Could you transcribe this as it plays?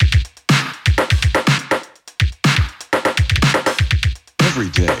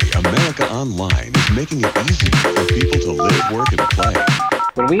Every day, America Online is making it easy for people to live, work, and play.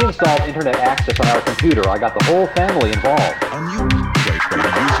 When we installed internet access on our computer, I got the whole family involved. A new place for you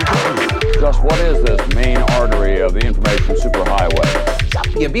to use your computer. Just what is this main artery of the information superhighway? Stop,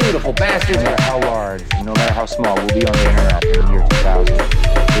 you beautiful bastards! No matter how large, no matter how small, we'll be on the internet in the year 2000.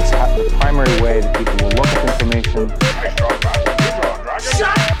 It's the primary way that people will look at information.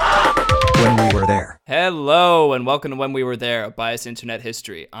 Shut up! When we were there. Hello, and welcome to When We Were There, a biased internet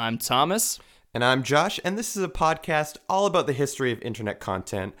history. I'm Thomas. And I'm Josh, and this is a podcast all about the history of internet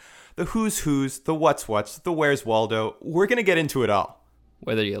content. The who's, the what's, the where's Waldo. We're going to get into it all.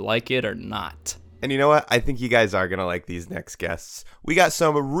 Whether you like it or not. And you know what? I think you guys are going to like these next guests. We got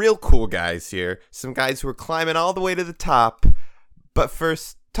some real cool guys here. Some guys who are climbing all the way to the top. But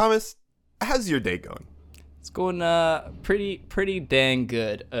first, Thomas, how's your day going? It's going pretty dang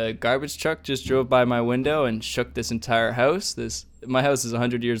good. A garbage truck just drove by my window and shook this entire house. My house is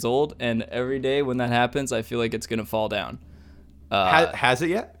 100 years old, and every day when that happens, I feel like it's going to fall down. Has it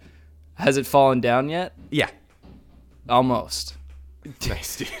yet? Has it fallen down yet? Yeah. Almost.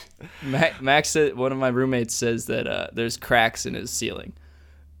 Nice, dude. Max said, one of my roommates says that there's cracks in his ceiling.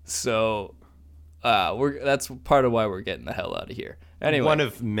 So that's part of why we're getting the hell out of here. Anyway, one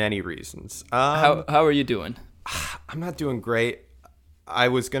of many reasons. How are you doing? I'm not doing great. I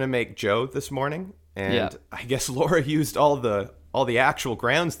was gonna make Joe this morning, and I guess Laura used all the actual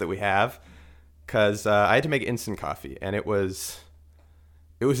grounds that we have, because I had to make instant coffee, and it was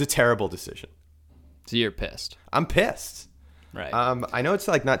a terrible decision. So you're pissed. I'm pissed. Right. I know it's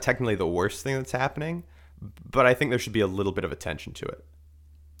like not technically the worst thing that's happening, but I think there should be a little bit of attention to it.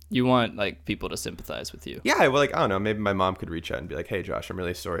 You want like people to sympathize with you. Yeah, well, like I don't know, maybe my mom could reach out and be like, "Hey, Josh, I'm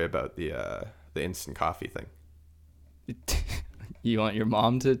really sorry about the instant coffee thing." You want your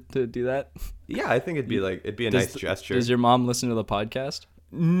mom to do that? Yeah, I think it'd be a nice gesture. Does your mom listen to the podcast?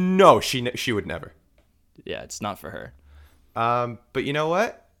 No, she would never. Yeah, it's not for her. But you know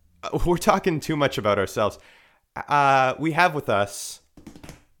what? We're talking too much about ourselves. We have with us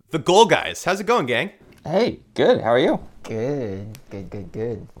the Goal Guys. How's it going, gang? Hey, good. How are you? Good.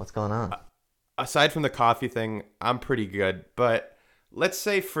 What's going on? Aside from the coffee thing, I'm pretty good. But let's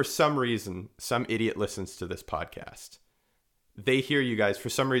say for some reason, some idiot listens to this podcast. They hear you guys. For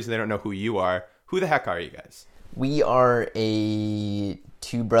some reason, they don't know who you are. Who the heck are you guys? We are a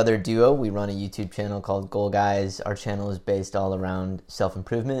two-brother duo. We run a YouTube channel called Goal Guys. Our channel is based all around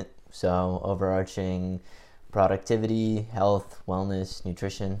self-improvement. So overarching productivity, health, wellness,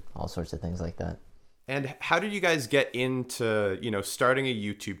 nutrition, all sorts of things like that. And how did you guys get into, starting a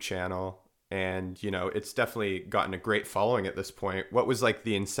YouTube channel? And, it's definitely gotten a great following at this point. What was like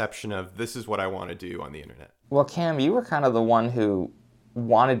the inception of this is what I want to do on the internet? Well, Cam, you were kind of the one who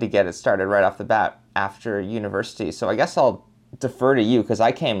wanted to get it started right off the bat after university. So I guess I'll defer to you because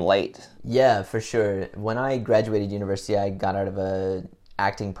I came late. Yeah, for sure. When I graduated university, I got out of a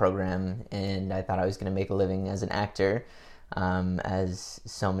acting program, and I thought I was going to make a living as an actor. As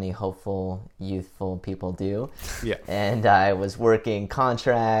so many hopeful, youthful people do. Yeah. And I was working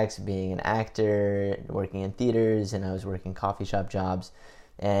contracts, being an actor, working in theaters, and I was working coffee shop jobs.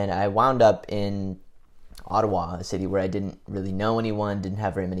 And I wound up in Ottawa, a city where I didn't really know anyone, didn't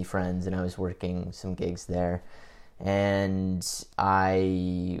have very many friends, and I was working some gigs there. And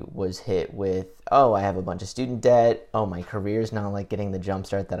I was hit with, I have a bunch of student debt. My career's not like getting the jump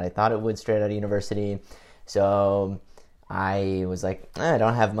start that I thought it would straight out of university. So I was like, I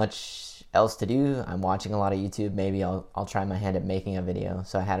don't have much else to do. I'm watching a lot of YouTube. Maybe I'll try my hand at making a video.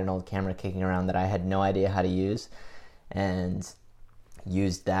 So I had an old camera kicking around that I had no idea how to use, and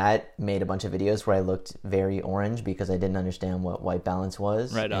used that, made a bunch of videos where I looked very orange because I didn't understand what white balance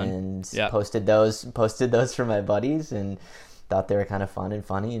was. Right on. And yeah. posted those for my buddies and thought they were kind of fun and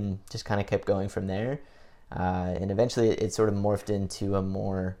funny, and just kind of kept going from there. And eventually it sort of morphed into a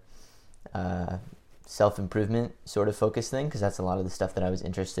more self-improvement sort of focus thing, because that's a lot of the stuff that I was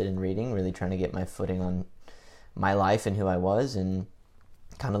interested in reading, really trying to get my footing on my life and who I was, and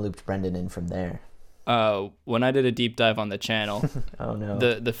kind of looped Brendan in from there. When I did a deep dive on the channel, oh no,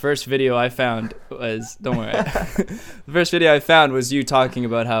 the first video I found was, don't worry, the first video I found was you talking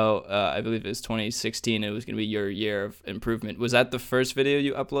about how, I believe it was 2016, it was going to be your year of improvement. Was that the first video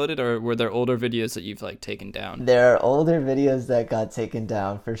you uploaded, or were there older videos that you've like taken down? There are older videos that got taken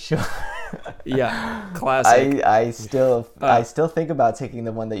down for sure. Yeah, classic. I still think about taking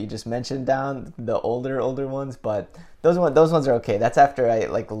the one that you just mentioned down, the older ones, but those ones are okay. That's after I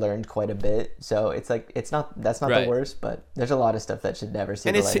learned quite a bit, so that's not right. the worst, but there's a lot of stuff that should never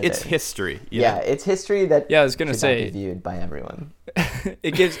see the light of day. It's history. Yeah, it's history that I was gonna say not be viewed by everyone.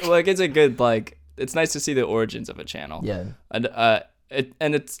 It gives a good it's nice to see the origins of a channel. Yeah. And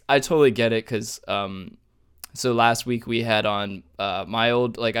I totally get it because so last week we had on my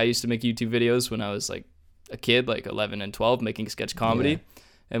old, like, I used to make YouTube videos when I was like a kid, like 11 and 12, making sketch comedy,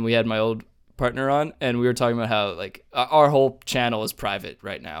 and we had my old partner on, and we were talking about how like our whole channel is private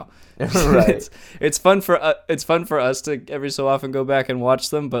right now. Right. It's fun for us to every so often go back and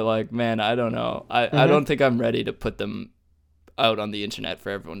watch them, but like, man, I don't know. I don't think I'm ready to put them out on the internet for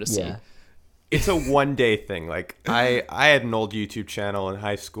everyone to see. It's a one-day thing. Like I had an old YouTube channel in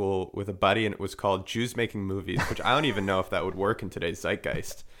high school with a buddy, and it was called Jews Making Movies, which I don't even know if that would work in today's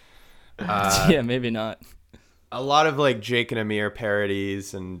zeitgeist. Yeah, maybe not. A lot of like Jake and Amir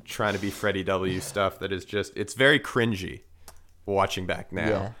parodies and trying to be Freddie W stuff that is just, it's very cringy watching back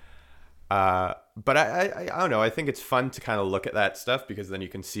now. But I don't know. I think it's fun to kind of look at that stuff because then you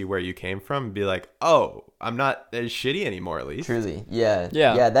can see where you came from and be like, oh, I'm not as shitty anymore, at least. Truly, yeah.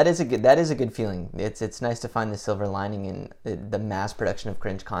 That is a good feeling. It's nice to find the silver lining in the mass production of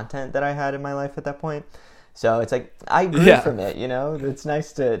cringe content that I had in my life at that point. So it's like I grew from it. You know, it's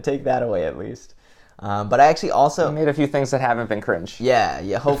nice to take that away at least. But I actually also made a few things that haven't been cringe. Yeah.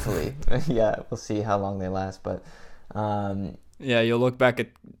 Hopefully, we'll see how long they last, but. Yeah, you'll look back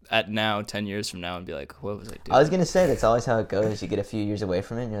at now, 10 years from now, and be like, what was I doing? I was going to say, that's always how it goes. You get a few years away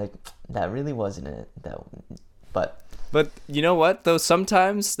from it, and you're like, that really wasn't it. But you know what, though?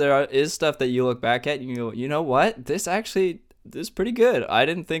 Sometimes there is stuff that you look back at, and you go, you know what? This is pretty good. I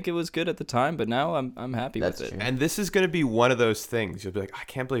didn't think it was good at the time, but now I'm happy with it. True. And this is going to be one of those things. You'll be like, I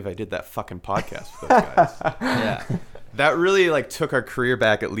can't believe I did that fucking podcast with those guys. Yeah. That really like took our career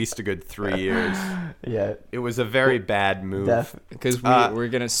back at least a good 3 years. Yeah. It was a very bad move. Because we're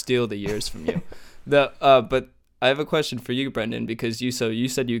going to steal the years from you. But I have a question for you, Brendan, because you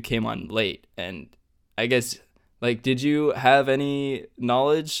said you came on late, and I guess, like, did you have any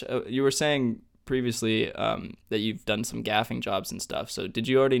knowledge? You were saying previously that you've done some gaffing jobs and stuff. So did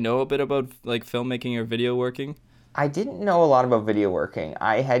you already know a bit about like filmmaking or video working? I didn't know a lot about video working.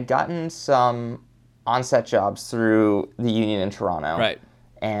 I had gotten some on-set jobs through the union in Toronto. Right.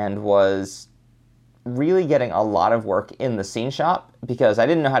 And was really getting a lot of work in the scene shop because I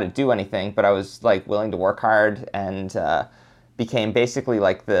didn't know how to do anything, but I was like willing to work hard and became basically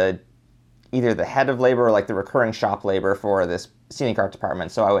like either the head of labor or like the recurring shop labor for this scenic art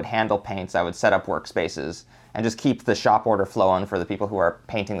department. So I would handle paints, I would set up workspaces, and just keep the shop order flowing for the people who are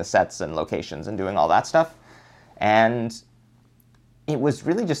painting the sets and locations and doing all that stuff. And it was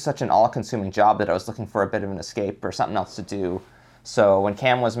really just such an all-consuming job that I was looking for a bit of an escape or something else to do. So when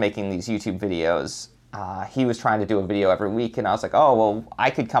Cam was making these YouTube videos, he was trying to do a video every week, and I was like, oh, well, I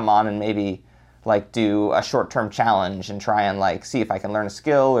could come on and maybe like do a short-term challenge and try and like see if I can learn a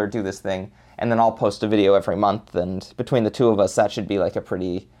skill or do this thing, and then I'll post a video every month, and between the two of us, that should be like a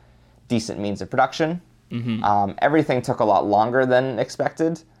pretty decent means of production. Mm-hmm. Everything took a lot longer than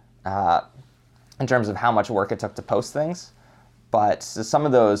expected in terms of how much work it took to post things. But some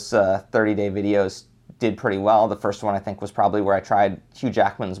of those 30-day videos did pretty well. The first one, I think, was probably where I tried Hugh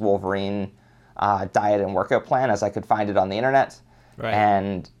Jackman's Wolverine diet and workout plan as I could find it on the internet. Right.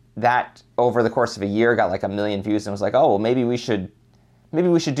 And that, over the course of a year, got like 1 million views and was like, oh, well, maybe we should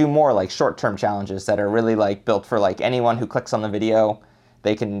do more like short-term challenges that are really like built for like anyone who clicks on the video,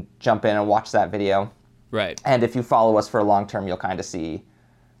 they can jump in and watch that video. Right. And if you follow us for a long term, you'll kind of see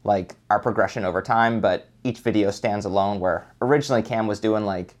like our progression over time, but each video stands alone, where originally Cam was doing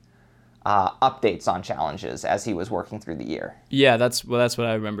like updates on challenges as he was working through the year. Yeah, that's what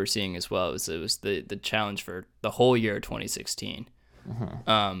I remember seeing as well. It was the challenge for the whole year 2016.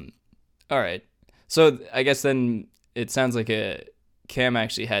 Mm-hmm. All right. So I guess then it sounds like Cam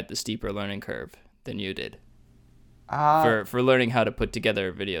actually had the steeper learning curve than you did for learning how to put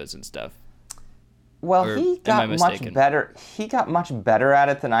together videos and stuff. Well, Or he am I got mistaken? much better. He got much better at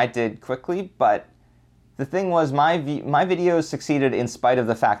it than I did quickly, but the thing was, my videos succeeded in spite of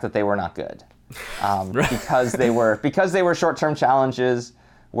the fact that they were not good, because they were short-term challenges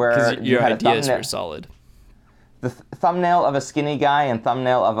where you your had ideas were solid. The thumbnail of a skinny guy and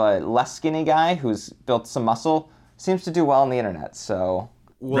thumbnail of a less skinny guy who's built some muscle seems to do well on the internet. So.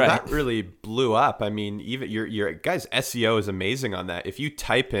 Well, Right. that really blew up. I mean, even your guys' SEO is amazing on that. If you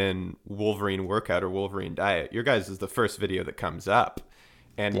type in Wolverine workout or Wolverine diet, your guys is the first video that comes up.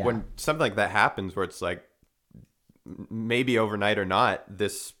 And Yeah. when something like that happens, where it's like maybe overnight or not,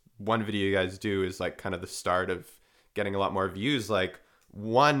 this one video you guys do is like kind of the start of getting a lot more views. Like,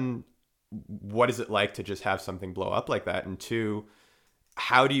 one, what is it like to just have something blow up like that? And two,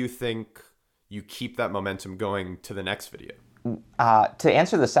 how do you think you keep that momentum going to the next video? To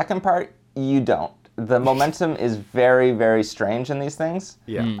answer the second part, you don't. The momentum is very, very strange in these things.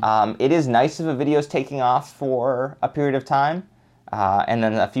 Yeah. It is nice if a video is taking off for a period of time. and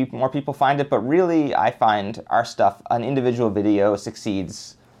then a few more people find it. But really, I find our stuff, an individual video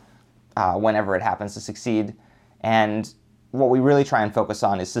succeeds whenever it happens to succeed. And what we really try and focus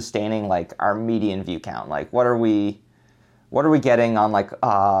on is sustaining like our median view count. Like what are we getting on like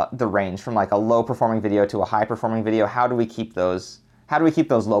the range from like a low performing video to a high performing video? How do we keep those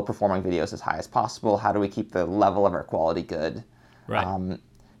low performing videos as high as possible? How do we keep the level of our quality good? Right.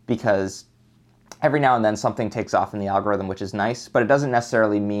 Because every now and then something takes off in the algorithm, which is nice, but it doesn't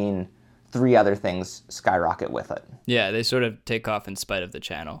necessarily mean 3 other things skyrocket with it. Yeah, they sort of take off in spite of the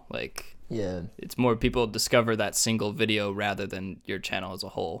channel. Like, Yeah. it's more people discover that single video rather than your channel as a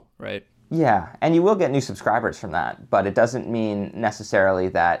whole, right? Yeah, and you will get new subscribers from that, but it doesn't mean necessarily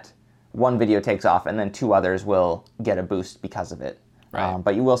that one video takes off and then 2 others will get a boost because of it. Right.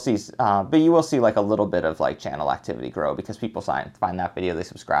 But you will see like a little bit of like channel activity grow because people find that video, they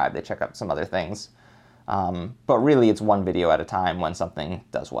subscribe, they check out some other things. But really, it's one video at a time when something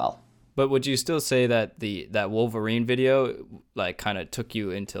does well. But would you still say that that Wolverine video like kind of took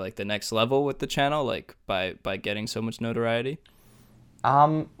you into like the next level with the channel, like by getting so much notoriety?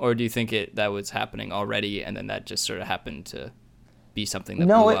 Or do you think that was happening already and then that just sort of happened to be something that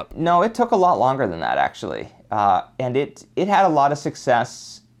blew up? No, it took a lot longer than that actually, and it had a lot of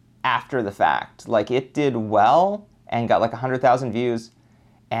success after the fact. Like it did well and got like 100,000 views,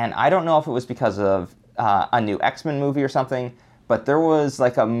 and I don't know if it was because of a new X-Men movie or something. But there was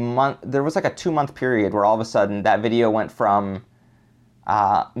like a 2-month period where all of a sudden that video went from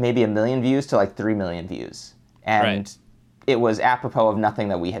maybe 1 million views to like 3 million views. And it was apropos of nothing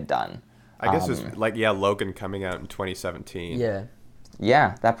that we had done. I guess it was like, Logan coming out in 2017. Yeah.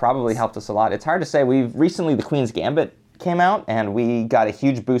 Yeah, that probably helped us a lot. It's hard to say. Recently the Queen's Gambit came out and we got a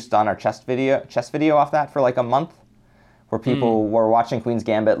huge boost on our chess video off that for like a month, where people were watching Queen's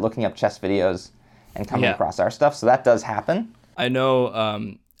Gambit, looking up chess videos and coming across our stuff. So that does happen. I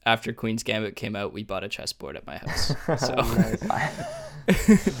know after Queen's Gambit came out, we bought a chessboard at my house. So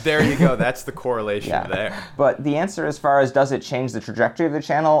There you go. That's the correlation there. But the answer as far as does it change the trajectory of the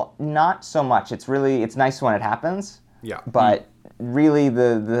channel, not so much. It's nice when it happens. Yeah. But really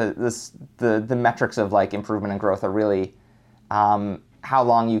the metrics of like improvement and growth are really how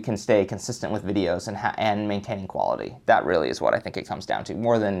long you can stay consistent with videos and maintaining quality. That really is what I think it comes down to,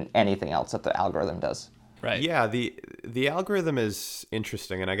 more than anything else that the algorithm does. Right. Yeah, the algorithm is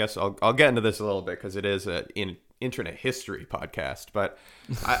interesting, and I guess I'll get into this a little bit because it is an internet history podcast. But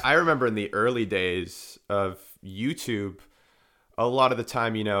I remember in the early days of YouTube, a lot of the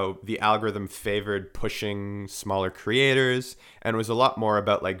time, the algorithm favored pushing smaller creators, and it was a lot more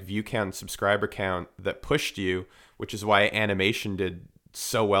about like view count and subscriber count that pushed you, which is why animation did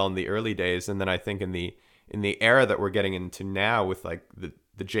so well in the early days. And then I think in the era that we're getting into now with like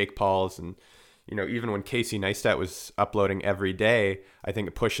the Jake Pauls and even when Casey Neistat was uploading every day, I think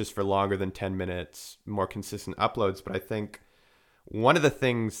it pushes for longer than 10 minutes, more consistent uploads. But I think one of the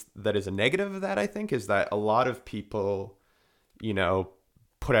things that is a negative of that, I think, is that a lot of people,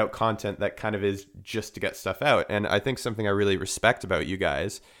 put out content that kind of is just to get stuff out. And I think something I really respect about you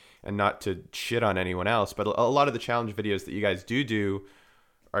guys, and not to shit on anyone else, but a lot of the challenge videos that you guys do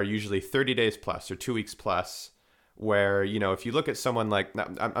are usually 30 days plus or 2 weeks plus, where, if you look at someone like,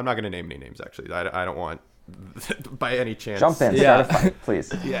 I'm not going to name any names, actually. I don't want, by any chance. Jump in, start a fight,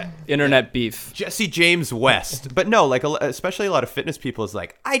 please. Yeah. Internet beef. Jesse James West. But no, like, especially a lot of fitness people is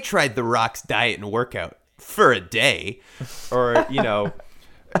like, I tried The Rock's diet and workout for a day. Or,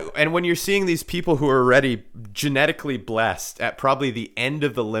 and when you're seeing these people who are already genetically blessed at probably the end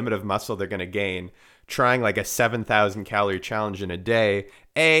of the limit of muscle they're going to gain, trying like a 7,000 calorie challenge in a day,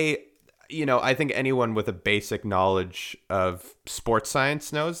 I think anyone with a basic knowledge of sports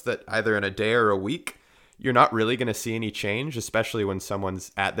science knows that either in a day or a week, you're not really going to see any change, especially when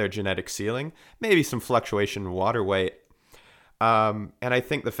someone's at their genetic ceiling. Maybe some fluctuation in water weight. And I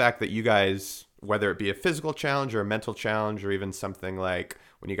think the fact that you guys, whether it be a physical challenge or a mental challenge, or even something like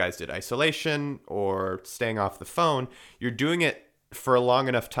when you guys did isolation or staying off the phone, you're doing it for a long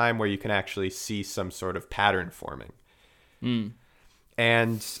enough time where you can actually see some sort of pattern forming.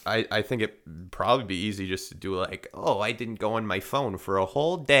 And I think it'd probably be easy just to do like, I didn't go on my phone for a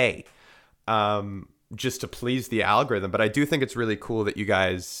whole day just to please the algorithm. But I do think it's really cool that you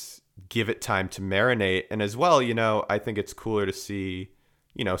guys give it time to marinate. And as well, I think it's cooler to see,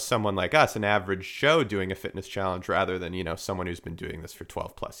 someone like us, an average Joe, doing a fitness challenge rather than, someone who's been doing this for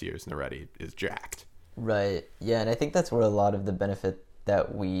 12 plus years and already is jacked. Right. Yeah. And I think that's where a lot of the benefit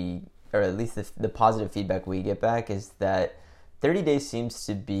that we, or at least the positive feedback we get back, is that 30 days seems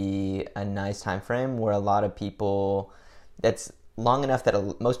to be a nice time frame where a lot of people, that's long enough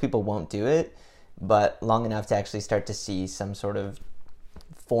that most people won't do it. but long enough to actually start to see some sort of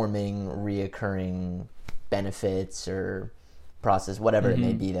forming, reoccurring benefits or process, whatever it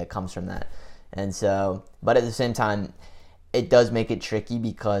may be that comes from that. And so, but at the same time, it does make it tricky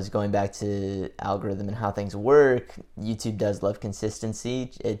because going back to algorithm and how things work, YouTube does love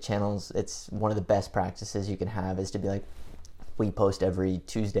consistency. It's one of the best practices you can have is to be like, we post every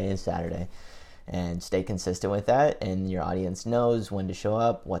Tuesday and Saturday and stay consistent with that. And your audience knows when to show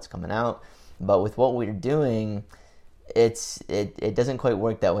up, what's coming out. But with what we're doing, it doesn't quite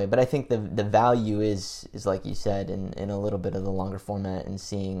work that way. But I think the value is like you said, in a little bit of the longer format and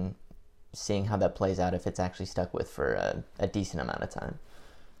seeing how that plays out if it's actually stuck with for a decent amount of time.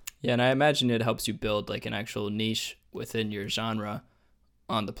 Yeah, and I imagine it helps you build like an actual niche within your genre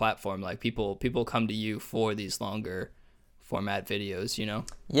on the platform. Like people come to you for these longer format videos, you know?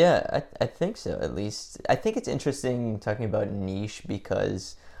 Yeah, I think so, at least. I think it's interesting talking about niche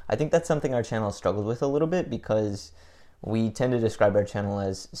because I think that's something our channel struggled with a little bit because we tend to describe our channel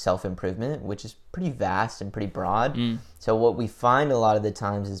as self-improvement, which is pretty vast and pretty broad. So what we find a lot of the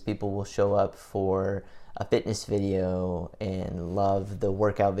times is people will show up for a fitness video and love the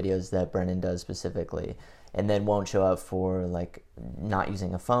workout videos that Brendan does specifically, and then won't show up for like not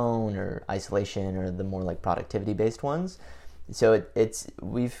using a phone or isolation or the more like productivity-based ones. So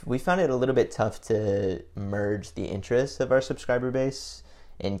we found it a little bit tough to merge the interests of our subscriber base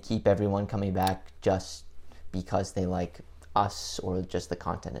and keep everyone coming back just because they like us or just the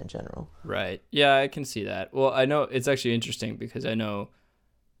content in general. Right. Yeah, I can see that. Well, I know it's actually interesting because I know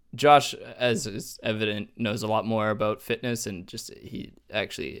Josh, as is evident, knows a lot more about fitness and just he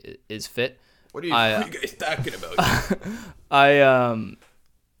actually is fit. What are you guys talking about?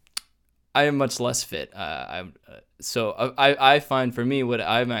 I am much less fit. So I find for me what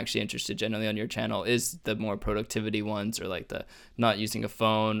I'm actually interested generally on your channel is the more productivity ones or like the not using a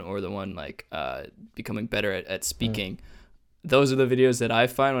phone or the one like becoming better at speaking. Those are the videos that I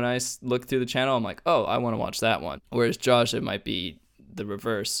find when I look through the channel. I'm like, oh, I want to watch that one. Whereas Josh, it might be the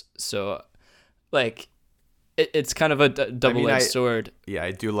reverse. So like it's kind of a double-edged sword. Yeah,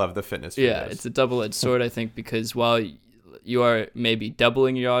 I do love the fitness videos. Yeah, it's a double-edged sword, I think, because while you are maybe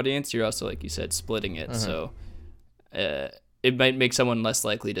doubling your audience, you're also, like you said, splitting it. So it might make someone less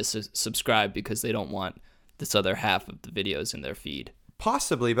likely to subscribe because they don't want this other half of the videos in their feed.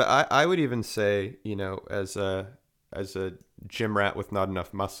 Possibly, but I would even say, you know, as a gym rat with not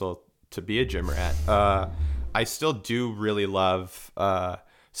enough muscle to be a gym rat, I still do really love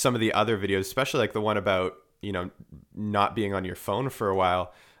some of the other videos, especially like the one about, you know, not being on your phone for a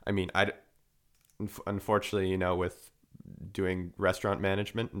while. I mean, unfortunately, you know, with doing restaurant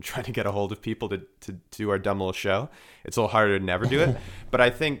management and trying to get a hold of people to do our dumb little show, it's a little harder to never do it. But I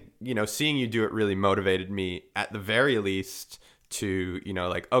think, you know, seeing you do it really motivated me at the very least to, you know,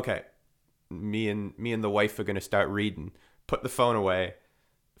 like, okay, me and the wife are going to start reading, put the phone away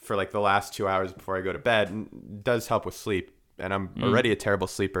for like the last 2 hours before I go to bed, and it does help with sleep. And I'm already a terrible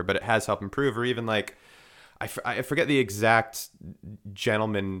sleeper, but it has helped improve. Or even like, I forget the exact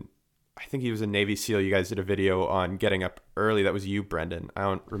gentleman, I think he was a Navy SEAL. You guys did a video on getting up early. That was you, Brendan. I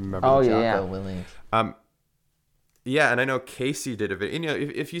don't remember. Oh, Jocko Willink. Yeah, and I know Casey did a video. You know,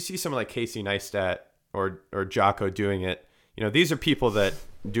 if you see someone like Casey Neistat or Jocko doing it, you know, these are people that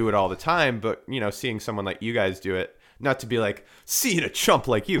do it all the time. But, you know, seeing someone like you guys do it, not to be like seeing a chump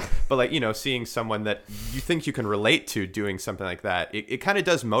like you, but like, you know, seeing someone that you think you can relate to doing something like that, it kind of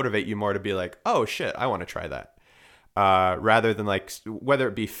does motivate you more to be like, oh shit, I want to try that. Rather than like, whether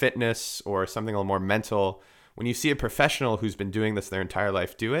it be fitness or something a little more mental, when you see a professional who's been doing this their entire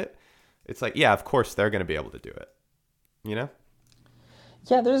life do it, it's like, yeah, of course they're going to be able to do it, you know?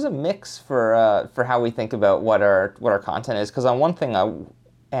 Yeah, there's a mix for how we think about what our content is. Because on one thing,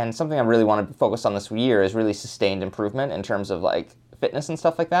 and something I really want to focus on this year is really sustained improvement in terms of like fitness and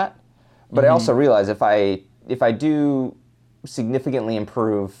stuff like that. But I also realize if I do significantly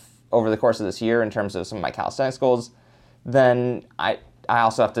improve over the course of this year in terms of some of my calisthenics goals, then I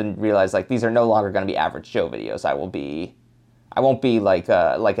also have to realize like these are no longer going to be average Joe videos. I won't be like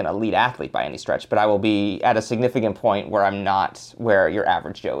an elite athlete by any stretch, but I will be at a significant point where I'm not where your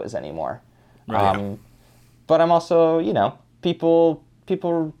average Joe is anymore. Right. But I'm also, you know, people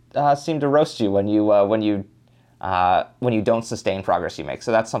seem to roast you when you don't sustain progress you make.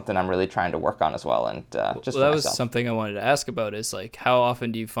 So that's something I'm really trying to work on as well. And just that was something I wanted to ask about is like, how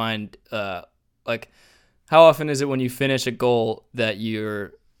often do you find how often is it when you finish a goal that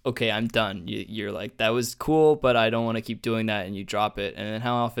you're okay, I'm done. You're like, that was cool, but I don't want to keep doing that, and you drop it. And then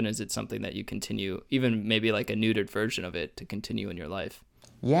how often is it something that you continue, even maybe like a neutered version of it, to continue in your life?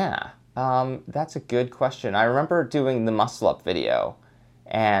 Yeah, that's a good question. I remember doing the muscle up video,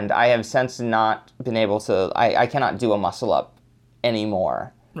 and I have since not been able to. I cannot do a muscle up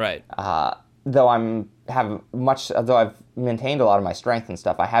anymore. Right. Though I've maintained a lot of my strength and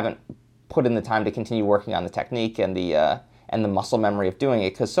stuff, I haven't put in the time to continue working on the technique and the muscle memory of doing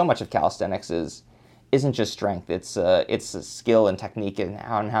it, because so much of calisthenics isn't just strength. It's a skill and technique and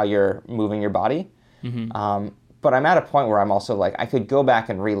how you're moving your body. But I'm at a point where I'm also like, I could go back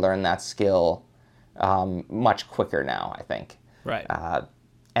and relearn that skill much quicker now, I think. Right.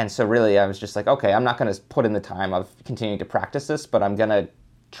 And so really I was just like, okay, I'm not going to put in the time of continuing to practice this, but I'm going to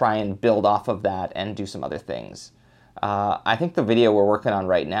try and build off of that and do some other things. I think the video we're working on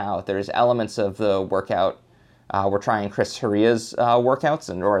right now, there's elements of the workout. We're trying Chris Haria's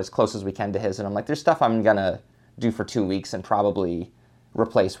workouts, or as close as we can to his. And I'm like, there's stuff I'm going to do for 2 weeks and probably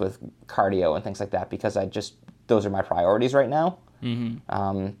replace with cardio and things like that, because those are my priorities right now.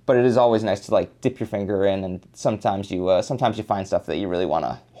 But it is always nice to like dip your finger in, and sometimes you find stuff that you really want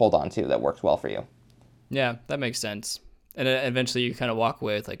to hold on to that works well for you. Yeah, that makes sense. And eventually you kind of walk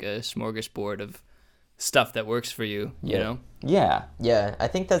away with like a smorgasbord of stuff that works for you, you know? Yeah. Yeah, I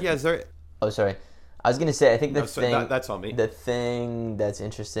think that's... Yeah, is there... Oh, sorry. I was going to say, I think that's on me. The thing that's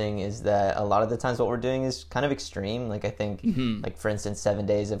interesting is that a lot of the times what we're doing is kind of extreme. Like, I think, like, for instance, 7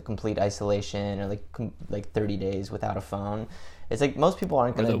 days of complete isolation, or like 30 days without a phone. It's like most people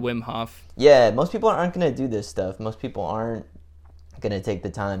aren't going to... the Wim Hof. Yeah, most people aren't going to do this stuff. Most people aren't going to take the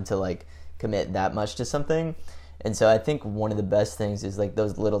time to, like, commit that much to something. And so I think one of the best things is like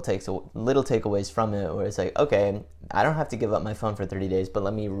those little takeaways from it, where it's like, okay, I don't have to give up my phone for 30 days, but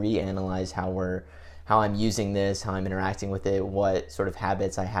let me reanalyze how I'm using this, how I'm interacting with it, what sort of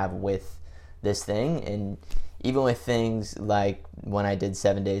habits I have with this thing. And even with things like when I did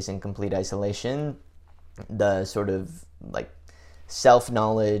 7 days in complete isolation, the sort of like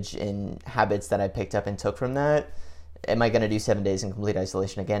self-knowledge and habits that I picked up and took from that, am I going to do 7 days in complete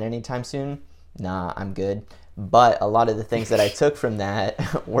isolation again anytime soon? Nah, I'm good. But a lot of the things that I took from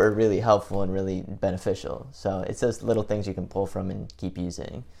that were really helpful and really beneficial. So it's those little things you can pull from and keep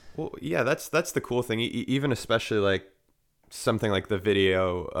using. Well, yeah, that's the cool thing. Even especially like something like the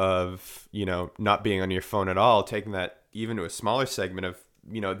video of, not being on your phone at all, taking that even to a smaller segment of,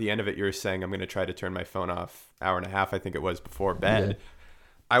 at the end of it, you were saying, I'm going to try to turn my phone off hour and a half, I think it was, before bed. Yeah.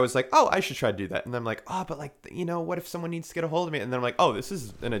 I was like, oh, I should try to do that. And then I'm like, oh, but like, what if someone needs to get a hold of me? And then I'm like, oh, this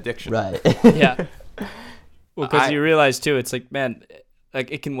is an addiction. Right. Yeah. Well, because you realize too, it's like, man,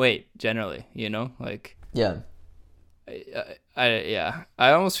 like it can wait generally, like. Yeah. I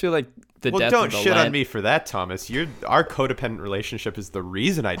almost feel like the death don't of the shit on me for that, Thomas. Our codependent relationship is the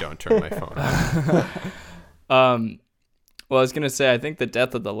reason I don't turn my phone on. Well, I was gonna say, I think the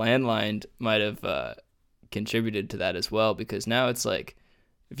death of the landline might have contributed to that as well, because now it's like,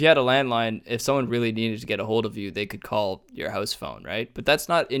 if you had a landline, if someone really needed to get a hold of you, they could call your house phone, right? But that's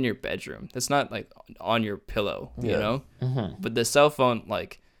not in your bedroom. That's not like on your pillow, you know? Mm-hmm. But the cell phone,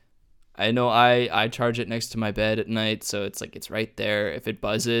 like, I know I charge it next to my bed at night, so it's like it's right there. If it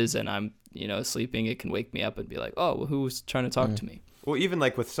buzzes and I'm, sleeping, it can wake me up and be like, oh, well, who's trying to talk to me? Well, even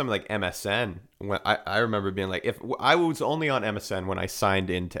like with something like MSN, when I remember being like, if I was only on MSN when I signed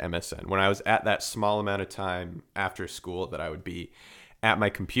into MSN, when I was at that small amount of time after school that I would be at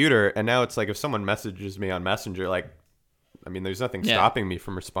my computer, and now it's like if someone messages me on Messenger, like, I mean, there's nothing stopping me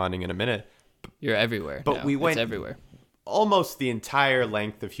from responding in a minute. You're everywhere. But we went everywhere. Almost the entire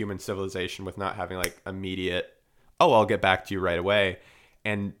length of human civilization with not having like immediate, oh, I'll get back to you right away,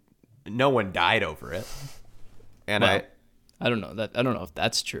 and no one died over it. And well, I don't know that. I don't know if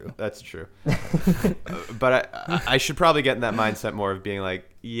that's true. That's true. But I should probably get in that mindset more of being like,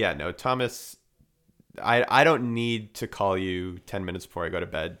 yeah, no, Thomas, I don't need to call you 10 minutes before I go to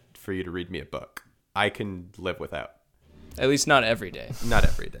bed for you to read me a book. I can live without. At least not every day. Not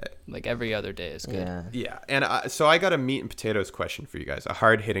every day. Like every other day is good. Yeah. And so I got a meat and potatoes question for you guys, a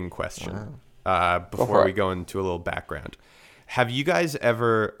hard-hitting question. Wow. Before we go into a little background. Have you guys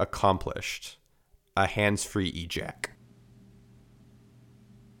ever accomplished a hands-free ejac?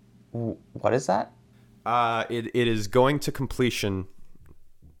 What is that? It is going to completion,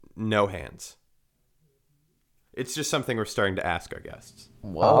 no hands. It's just something we're starting to ask our guests.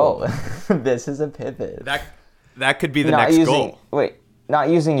 Whoa. This is a pivot. That could be the next goal. Wait, not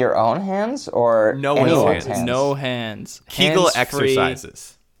using your own hands or no one's hands? No hands. Kegel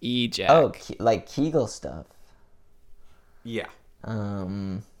exercises. Ejac. Oh, like Kegel stuff. Yeah.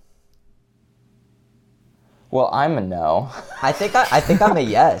 Well, I'm a no. I think I'm a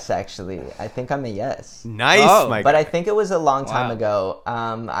yes, actually. I think I'm a yes. Nice, Mike. But I think it was a long time ago.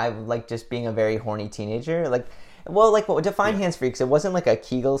 I like just being a very horny teenager. Define hands-free, because it wasn't like a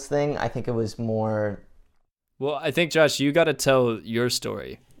Kegels thing. I think it was more... Well, I think Josh, you got to tell your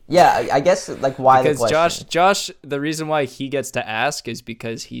story. Yeah, I guess like why Because the question? Josh, the reason why he gets to ask is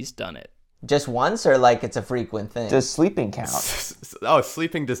because he's done it. Just once, or like it's a frequent thing? Does sleeping count? Oh,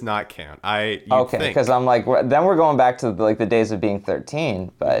 sleeping does not count. Okay, because I'm like, then we're going back to like the days of being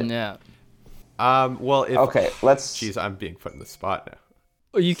 13. But Yeah. Well, if, okay, let's. Jeez, I'm being put in the spot now.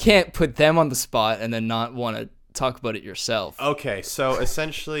 Well, you can't put them on the spot and then not want to talk about it yourself. Okay, so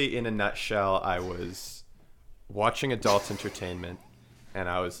essentially, in a nutshell, I was watching adult entertainment, and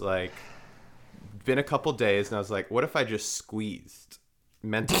I was like, been a couple days, and I was like, what if I just squeezed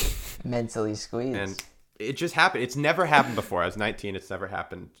mentally? Mentally squeezed. And it just happened. It's never happened before. I was 19. It's never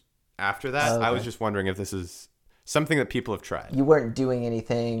happened after that. Okay. I was just wondering if this is something that people have tried. You weren't doing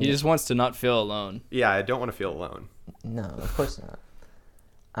anything. He just wants to not feel alone. Yeah, I don't want to feel alone. No, of course not.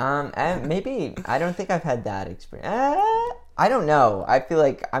 And maybe I don't think I've had that experience. I don't know. I feel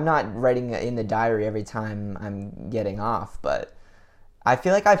like I'm not writing in the diary every time I'm getting off, but I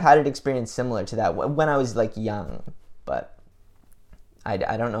feel like I've had an experience similar to that when I was like young, but I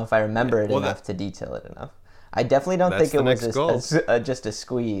don't know if I remember it enough to detail it enough. I definitely don't think it was just a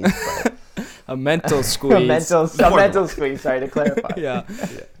squeeze, but A mental squeeze. a mental squeeze. Sorry to clarify. Yeah.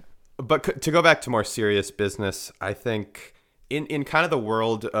 But to go back to more serious business, I think in kind of the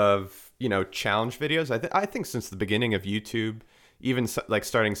world of, challenge videos, I think since the beginning of YouTube, even like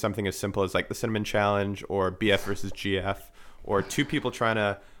starting something as simple as like the Cinnamon Challenge or BF versus GF, or two people trying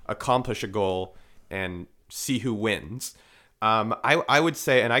to accomplish a goal and see who wins. I would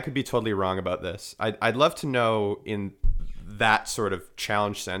say, and I could be totally wrong about this, I'd love to know in that sort of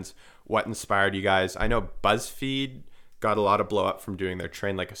challenge sense what inspired you guys. I know BuzzFeed got a lot of blow up from doing their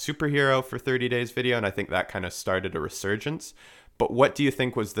Train Like a Superhero for 30 days video, and I think that kind of started a resurgence. But what do you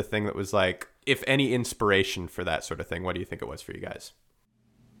think was the thing that was like, if any inspiration for that sort of thing, what do you think it was for you guys?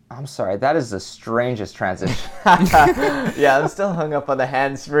 I'm sorry, that is the strangest transition. Yeah, I'm still hung up on the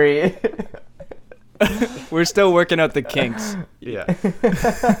hands-free. We're still working out the kinks. Yeah.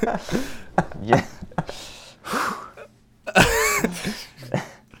 Yeah.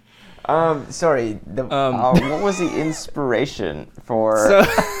 Sorry. What was the inspiration for? So,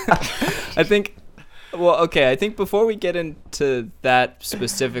 I think before we get into that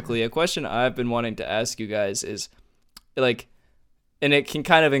specifically, a question I've been wanting to ask you guys is, like, and it can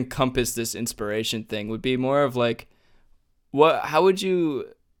kind of encompass this inspiration thing, would be more of like, how would you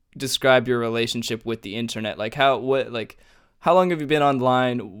describe your relationship with the internet? Like, how long have you been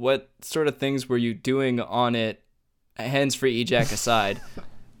online? What sort of things were you doing on it, hands-free ejac aside?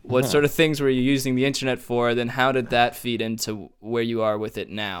 What sort of things were you using the internet for? Then how did that feed into where you are with it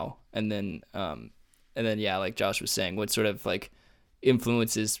now? And then yeah, like Josh was saying, what sort of like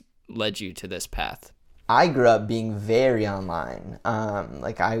influences led you to this path? I grew up being very online.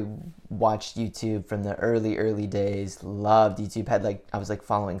 Like I watched YouTube from the early days. Loved YouTube. I was like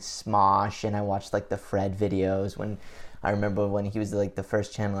following Smosh, and I watched like the Fred videos when I remember when he was like the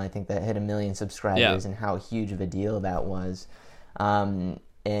first channel I think that hit 1 million subscribers, and how huge of a deal that was.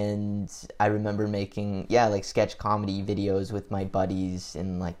 And I remember making like sketch comedy videos with my buddies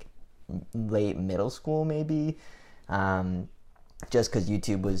in like late middle school maybe. Just because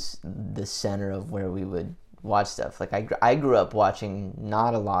YouTube was the center of where we would watch stuff. Like I grew up watching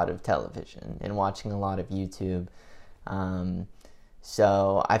not a lot of television and watching a lot of YouTube.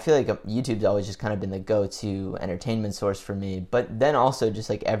 So I feel like YouTube's always just kind of been the go-to entertainment source for me. But then also just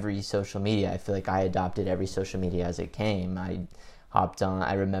like every social media, I feel like I adopted every social media as it came. I hopped on.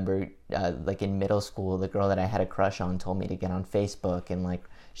 I remember like in middle school, the girl that I had a crush on told me to get on Facebook, and like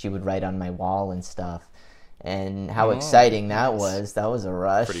she would write on my wall and stuff. And how exciting that was. That was a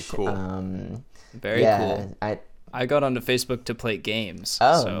rush. Pretty cool. Very cool. I got onto Facebook to play games.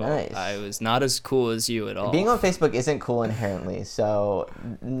 Oh, so nice. I was not as cool as you at all. Being on Facebook isn't cool inherently, so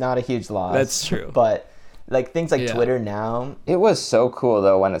not a huge loss. That's true. But like things like Twitter now. It was so cool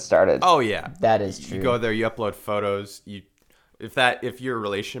though when it started. Oh yeah. That is true. You go there, you upload photos, if your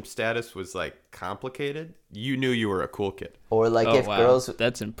relationship status was like complicated, you knew you were a cool kid. Or like if girls,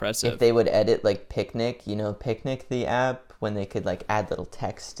 that's impressive. If they would edit like Picnic, Picnic the app, when they could like add little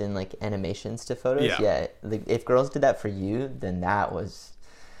text and like animations to photos. Yeah. Like, if girls did that for you, then that was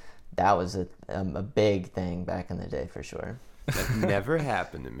a big thing back in the day for sure. That never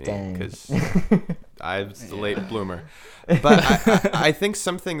happened to me because I was the late bloomer. But I think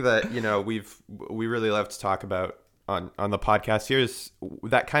something that we really love to talk about on the podcast here is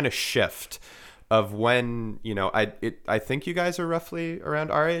that kind of shift of when I think you guys are roughly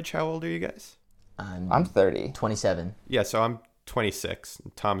around our age. How old are you guys? I'm 30. 27. Yeah, so I'm 26.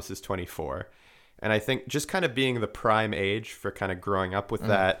 Thomas is 24. And I think just kind of being the prime age for kind of growing up with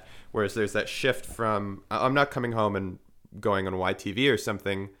that, whereas there's that shift from, I'm not coming home and going on YTV or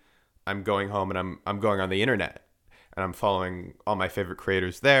something. I'm going home and I'm going on the internet and I'm following all my favorite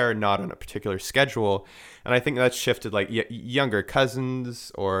creators there, not on a particular schedule. And I think that's shifted, like younger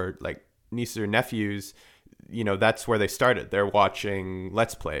cousins or like nieces or nephews, you know, that's where they started. They're watching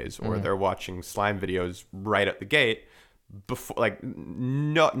Let's Plays or they're watching slime videos right at the gate before, like,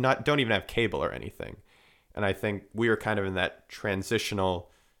 don't even have cable or anything. And I think we were kind of in that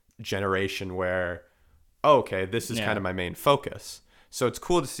transitional generation where, oh, okay, this is kind of my main focus. So it's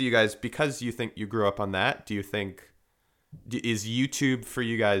cool to see you guys, because you think you grew up on that. Do you think, is YouTube for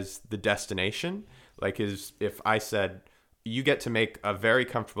you guys the destination? Like, if I said you get to make a very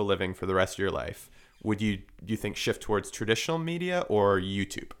comfortable living for the rest of your life, do you think shift towards traditional media or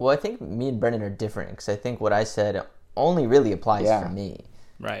YouTube? Well, I think me and Brendan are different, because I think what I said only really applies for me.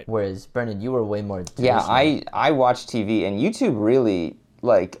 Right. Whereas, Brendan, you were way more traditional. Yeah, I watch TV, and YouTube really,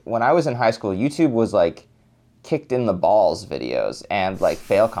 like, when I was in high school, YouTube was like kicked in the balls videos and like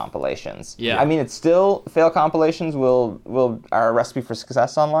fail compilations. Yeah. I mean, it's still, fail compilations are a recipe for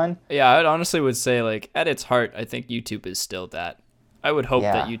success online. Yeah, I honestly would say, like, at its heart, I think YouTube is still that. I would hope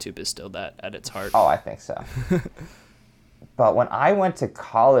that YouTube is still that at its heart. Oh, I think so. But when I went to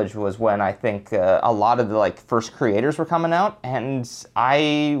college was when I think a lot of the like first creators were coming out, and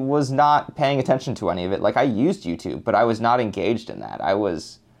I was not paying attention to any of it. Like, I used YouTube, but I was not engaged in that. I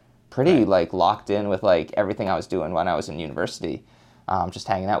was pretty like locked in with like everything I was doing when I was in university, just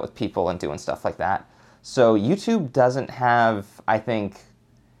hanging out with people and doing stuff like that. So YouTube doesn't have, I think,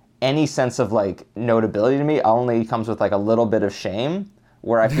 any sense of like notability to me. It only comes with like a little bit of shame,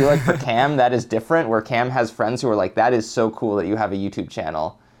 where I feel like for Cam that is different, where Cam has friends who are like, that is so cool that you have a YouTube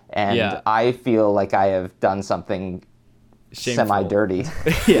channel, and I feel like I have done something Shameful. semi-dirty.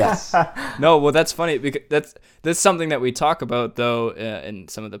 Yes. No, well, that's funny, because that's something that we talk about though in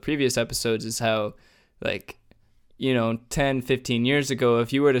some of the previous episodes, is how, like, you know, 10, 15 years ago,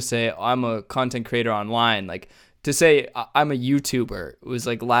 if you were to say, I'm a content creator online, like, to say I'm a YouTuber was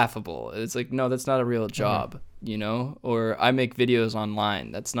like laughable. It's like, no, that's not a real job, you know? Or I make videos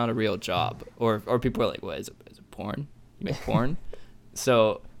online. That's not a real job. Or people are like, what, is it porn? You make porn?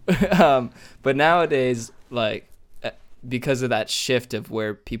 So, but nowadays, like, because of that shift of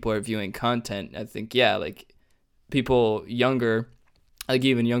where people are viewing content, I think, like, people younger, like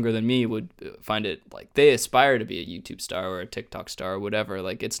even younger than me, would find it like they aspire to be a YouTube star or a TikTok star or whatever.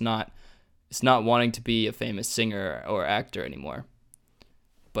 Like, it's not wanting to be a famous singer or actor anymore.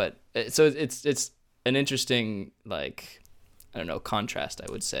 But so it's an interesting, like, I don't know, contrast,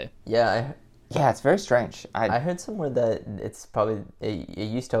 I would say. Yeah, Yeah, it's very strange. I heard somewhere that it's probably, it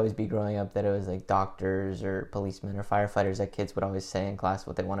used to always be growing up that it was like doctors or policemen or firefighters that kids would always say in class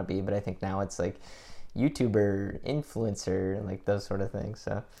what they want to be, but I think now it's like YouTuber, influencer, like those sort of things.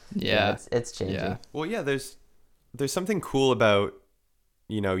 So yeah, it's changing. Yeah. Well, yeah, there's something cool about,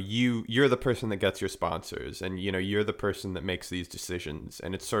 you know, you're the person that gets your sponsors, and, you know, you're the person that makes these decisions,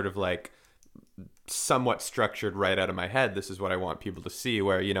 and it's sort of like somewhat structured right out of my head. This is what I want people to see,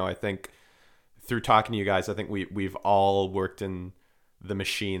 where, you know, I think through talking to you guys, I think we've all worked in the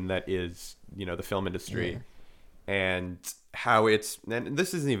machine that is, you know, the film industry, and how it's, and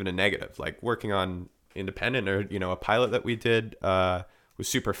this isn't even a negative, like working on independent, or, you know, a pilot that we did was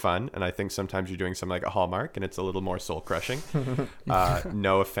super fun, and I think sometimes you're doing something like a Hallmark and it's a little more soul crushing.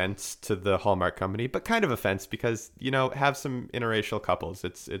 No offense to the Hallmark company, but kind of offense, because, you know, have some interracial couples.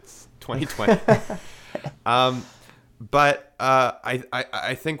 It's 2020. But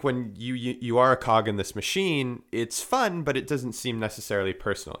I think when you are a cog in this machine, it's fun, but it doesn't seem necessarily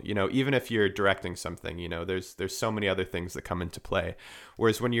personal. You know, even if you're directing something, you know, there's so many other things that come into play.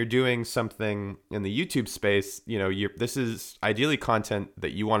 Whereas when you're doing something in the YouTube space, you know, this is ideally content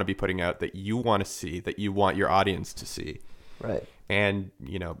that you want to be putting out, that you want to see, that you want your audience to see. Right. And,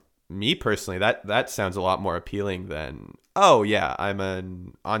 you know, me personally, that sounds a lot more appealing than, oh yeah, I'm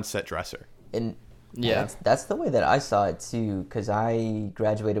an on-set dresser. And Yeah. that's the way that I saw it too, because I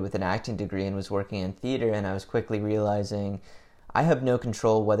graduated with an acting degree and was working in theater, and I was quickly realizing I have no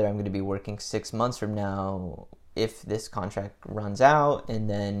control whether I'm going to be working 6 months from now if this contract runs out, and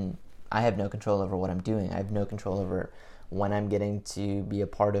then I have no control over what I'm doing. I have no control over when I'm getting to be a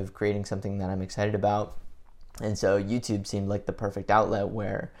part of creating something that I'm excited about. And so YouTube seemed like the perfect outlet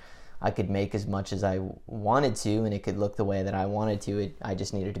where I could make as much as I wanted to, and it could look the way that I wanted to. I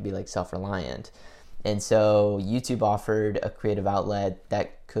just needed to be like self-reliant. And so YouTube offered a creative outlet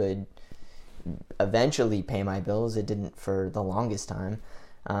that could eventually pay my bills. It didn't for the longest time.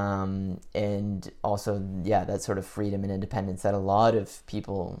 And also, yeah, that sort of freedom and independence that a lot of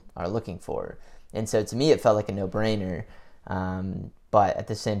people are looking for. And so to me, it felt like a no-brainer. But at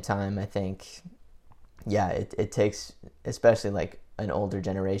the same time, I think, yeah, it takes, especially like an older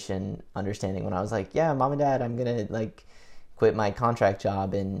generation, understanding when I was like, yeah, mom and dad, I'm going to like quit my contract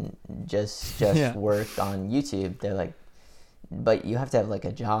job and just work on YouTube. They're like, but you have to have like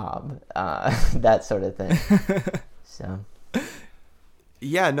a job, that sort of thing. So.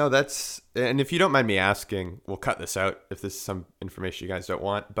 Yeah, no, and if you don't mind me asking, we'll cut this out if this is some information you guys don't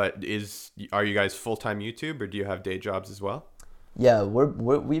want, but are you guys full-time YouTube, or do you have day jobs as well? Yeah,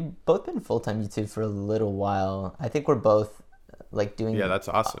 we've both been full-time YouTube for a little while. I think we're both like doing that's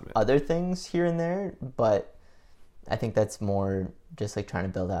awesome, man. Other things here and there, but I think that's more just like trying to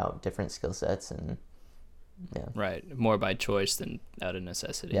build out different skill sets and yeah. Right, more by choice than out of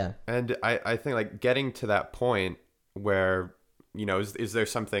necessity. Yeah. And I think like getting to that point where, you know, is there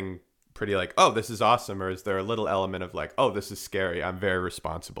something pretty like, oh, this is awesome, or is there a little element of like, oh, this is scary, I'm very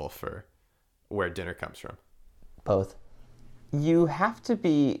responsible for where dinner comes from? Both. You have to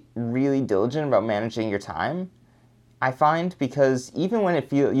be really diligent about managing your time, I find, because even when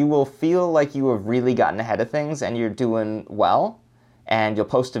you will feel like you have really gotten ahead of things and you're doing well, and you'll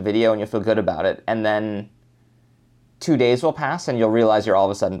post a video and you'll feel good about it, and then 2 days will pass and you'll realize you're all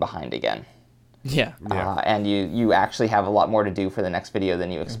of a sudden behind again. Yeah. And you actually have a lot more to do for the next video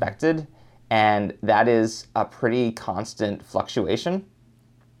than you expected. And that is a pretty constant fluctuation,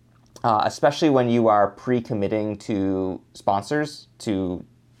 especially when you are pre-committing to sponsors to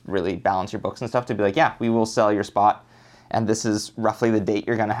really balance your books and stuff, to be like, yeah, we will sell your spot, and this is roughly the date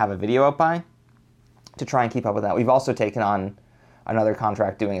you're going to have a video up by, to try and keep up with that. We've also taken on another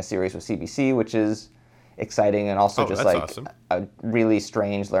contract doing a series with CBC, which is exciting and also just like awesome. A really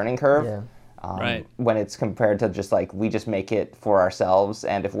strange learning curve. Yeah. Right. When it's compared to just like, we just make it for ourselves,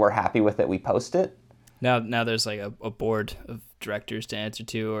 and if we're happy with it, we post it. Now there's like a board of directors to answer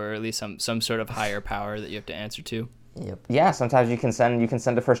to, or at least some sort of higher power that you have to answer to. Yep. Yeah, sometimes you can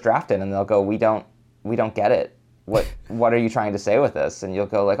send a first draft in, and they'll go, we don't get it. What are you trying to say with this? And you'll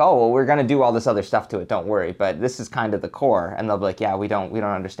go like, oh, well, we're going to do all this other stuff to it, don't worry, but this is kind of the core. And they'll be like, yeah, we don't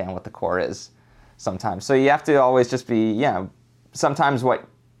understand what the core is sometimes. So you have to always just be, sometimes what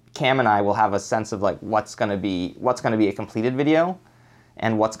Cam and I will have a sense of like what's going to be a completed video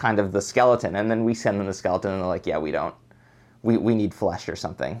and what's kind of the skeleton, and then we send them the skeleton and they're like, yeah, we need flesh or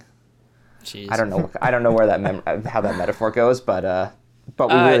something. Jeez. I don't know where how that metaphor goes, but we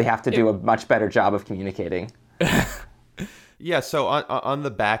really have to do a much better job of communicating. Yeah, so on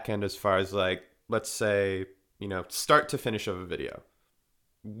the back end, as far as like, let's say, you know, start to finish of a video,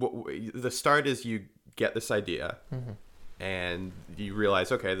 the start is you get this idea, and you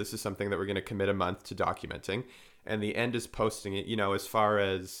realize, okay, this is something that we're going to commit a month to documenting, and the end is posting it. You know, as far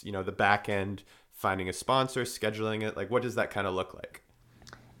as, you know, the back end, finding a sponsor, scheduling it, like, what does that kind of look like?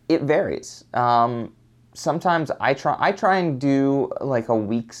 It varies. Sometimes I try and do like a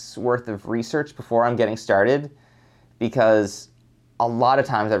week's worth of research before I'm getting started, because a lot of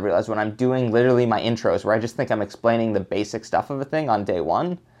times I realize when I'm doing literally my intros, where I just think I'm explaining the basic stuff of a thing on day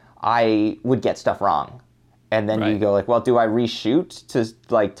one, I would get stuff wrong. And then you go like, well, do I reshoot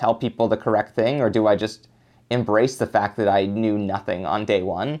to like tell people the correct thing, or do I just embrace the fact that I knew nothing on day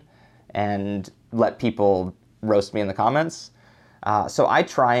one and let people roast me in the comments? So I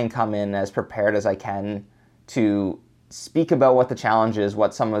try and come in as prepared as I can to speak about what the challenge is,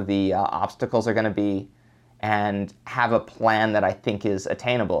 what some of the obstacles are going to be, and have a plan that I think is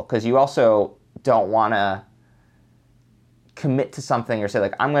attainable. Because you also don't want to commit to something or say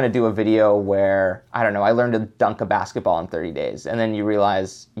like, I'm going to do a video where, I don't know, I learned to dunk a basketball in 30 days. And then you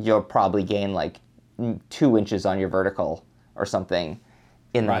realize you'll probably gain like 2 inches on your vertical or something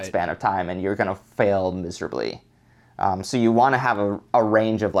in that span of time, and you're going to fail miserably. So you want to have a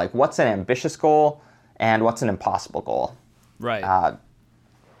range of like, what's an ambitious goal and what's an impossible goal. Right.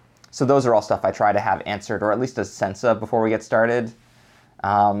 So those are all stuff I try to have answered, or at least a sense of, before we get started.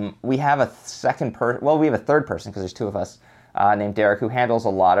 We have a third person, because there's 2 of us, named Derek, who handles a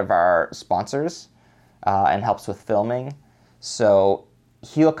lot of our sponsors and helps with filming. So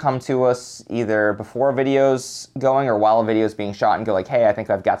he'll come to us either before a video's going or while a video's being shot and go like, hey, I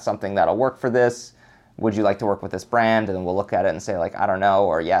think I've got something that'll work for this. Would you like to work with this brand? And then we'll look at it and say like, I don't know,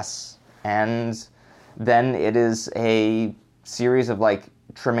 or yes. And then it is a series of like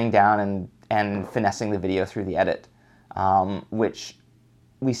trimming down and finessing the video through the edit, which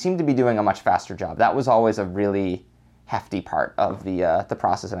we seem to be doing a much faster job. That was always a really hefty part of the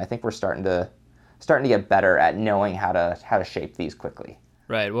process, and I think we're starting to get better at knowing how to shape these quickly.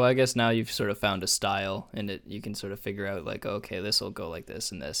 Right. Well, I guess now you've sort of found a style, and you can sort of figure out like, okay, this will go like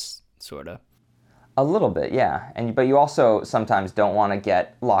this and this, sort of. A little bit, yeah. But you also sometimes don't want to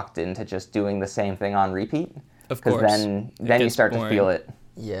get locked into just doing the same thing on repeat. Of Because course. then It you gets start boring. to feel it.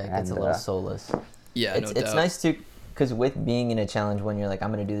 Yeah, it gets a And, little soulless. Yeah, It's no doubt. nice to, because with being in a challenge when you're like,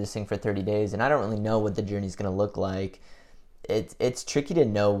 I'm going to do this thing for 30 days and I don't really know what the journey's going to look like. It's tricky to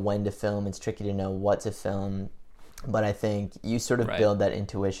know when to film. It's tricky to know what to film. But I think you sort of Right. build that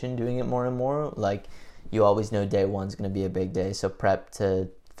intuition doing it more and more. Like, you always know day one's going to be a big day. So prep to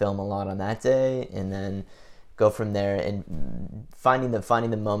film a lot on that day and then go from there, and finding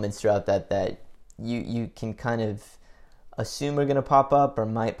the moments throughout that you can kind of assume are going to pop up or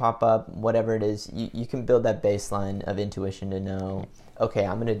might pop up, whatever it is. You can build that baseline of intuition to know, okay,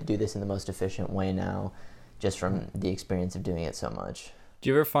 I'm going to do this in the most efficient way now, just from the experience of doing it so much. Do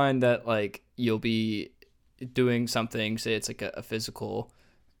you ever find that like you'll be doing something, say it's like a physical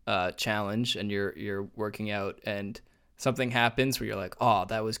challenge, and you're working out, and something happens where you're like, oh,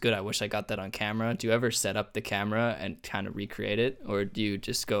 that was good, I wish I got that on camera? Do you ever set up the camera and kind of recreate it, or do you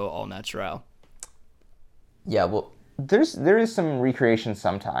just go all natural? Yeah, well, There is some recreation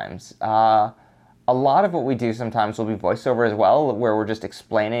sometimes. A lot of what we do sometimes will be voiceover as well, where we're just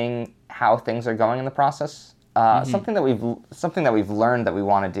explaining how things are going in the process. Something that we've learned that we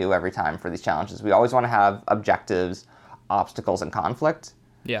want to do every time for these challenges. We always want to have objectives, obstacles, and conflict.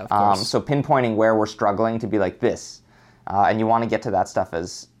 Yeah, of course. So pinpointing where we're struggling to be like this, and you want to get to that stuff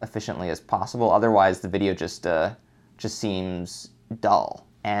as efficiently as possible. Otherwise, the video just seems dull,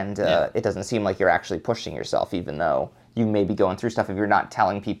 and it doesn't seem like you're actually pushing yourself, even though you may be going through stuff. If you're not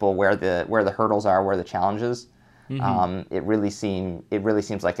telling people where the hurdles are, where the challenges, it really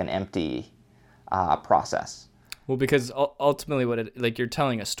seems like an empty process. Well, because ultimately, you're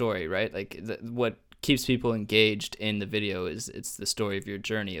telling a story, right? Like what keeps people engaged in the video is it's the story of your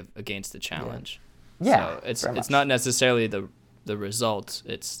journey against the challenge. Yeah, so very it's much. not necessarily the result;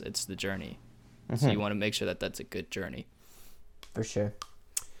 it's the journey. So you want to make sure that that's a good journey. for sure.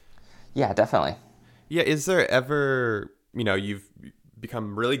 Yeah, definitely. Yeah, is there ever, you've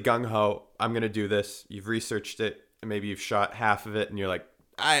become really gung-ho, I'm going to do this, you've researched it, and maybe you've shot half of it, and you're like,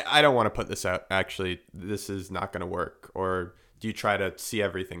 I don't want to put this out, actually, this is not going to work, or do you try to see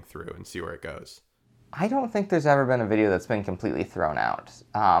everything through and see where it goes? I don't think there's ever been a video that's been completely thrown out.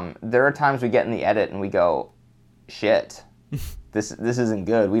 There are times we get in the edit and we go, shit, this isn't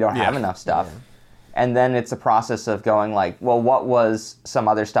good, we don't have enough stuff. Yeah. And then it's a process of going like, well, what was some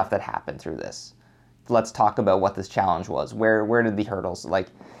other stuff that happened through this? Let's talk about what this challenge was. Where did the hurdles,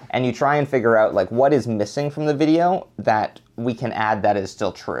 and you try and figure out like what is missing from the video that we can add that is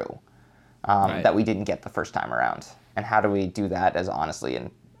still true, Right. that we didn't get the first time around. And how do we do that as honestly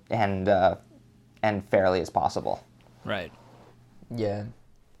and fairly as possible? Right. Yeah.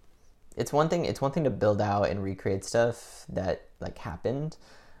 It's one thing to build out and recreate stuff that like happened,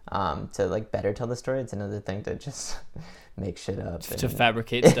 to like better tell the story. It's another thing to just make shit up. To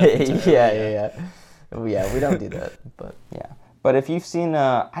fabricate stuff. entirely. Yeah, we don't do that, but Yeah. But if you've seen,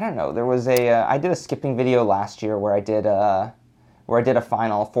 I don't know, there was I did a skipping video last year where I did a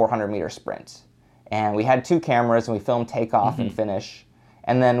final 400-meter sprint. And we had 2 cameras and we filmed takeoff and finish.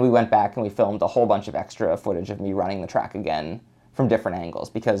 And then we went back and we filmed a whole bunch of extra footage of me running the track again from different angles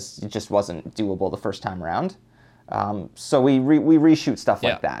because it just wasn't doable the first time around. So we reshoot stuff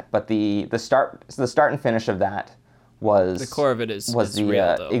like that. But the start and finish of that was The core of it is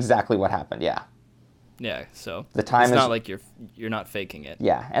real, though. exactly what happened. Yeah. Yeah. So The time it's is- not like you're not faking it.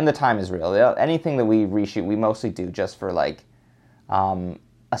 Yeah, and the time is real. Anything that we reshoot, we mostly do just for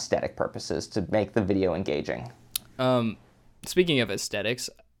aesthetic purposes to make the video engaging. Speaking of aesthetics,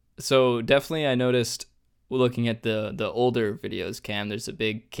 so definitely I noticed looking at the older videos, Cam, there's a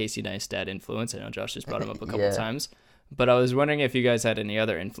big Casey Neistat influence. I know Josh has brought him up a couple Yeah. times, but I was wondering if you guys had any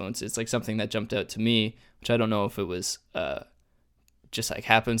other influences, like something that jumped out to me, which I don't know if it was just like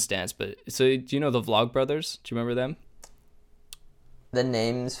happenstance, but so do you know the Vlog Brothers? Do you remember them? the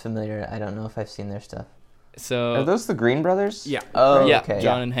name's familiar. I don't know if I've seen their stuff. So Are those the Green Brothers? Yeah. Oh, yeah, okay.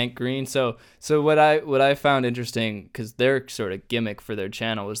 John and Hank Green. So what I found interesting, because their sort of gimmick for their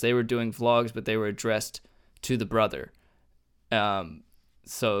channel was they were doing vlogs, but they were addressed to the brother.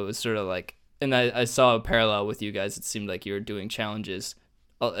 So it was sort of like, and I saw a parallel with you guys. It seemed like you were doing challenges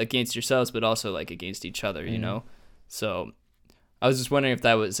against yourselves, but also like against each other, you know? So I was just wondering if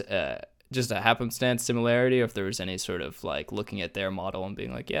that was just a happenstance similarity, or if there was any sort of like looking at their model and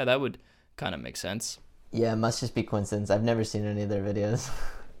being like, yeah, that would kind of make sense. Yeah, it must just be coincidence. I've never seen any of their videos.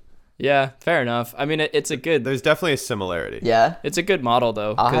 Yeah, fair enough. I mean, it's a good, There's definitely a similarity. Yeah? it's a good model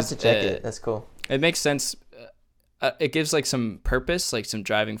though. I'll have 'cause, to check it. That's cool. It makes sense. It gives like some purpose, like some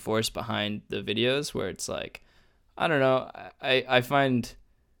driving force behind the videos, where it's like, I don't know. I find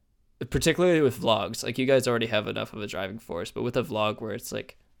particularly with vlogs, like you guys already have enough of a driving force, but with a vlog where it's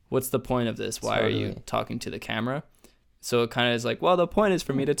like, what's the point of this? Why are you talking to the camera? So it kind of is like, well, the point is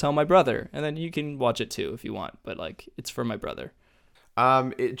for me to tell my brother, and then you can watch it too if you want, but like it's for my brother.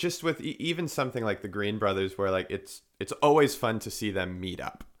 It just with even something like the Green Brothers, where like it's always fun to see them meet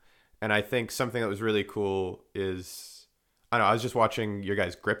up, and I think something that was really cool is, I don't know, I was just watching your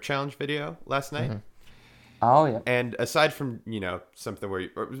guys' grip challenge video last night. Oh yeah. And aside from, something where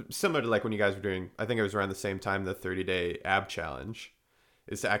or similar to like when you guys were doing, I think it was around the same time, the 30-day ab challenge,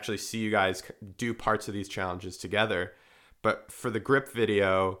 is to actually see you guys do parts of these challenges together. But for the grip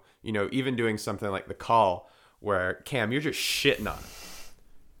video, even doing something like the call, where Cam, you're just shitting on it.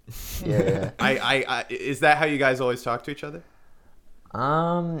 Yeah. I is that how you guys always talk to each other?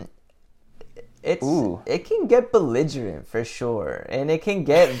 It can get belligerent for sure, and it can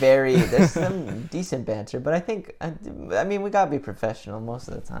get there's some decent banter, but I mean we gotta be professional most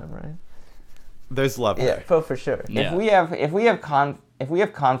of the time, right? There's love. Yeah, for sure. If we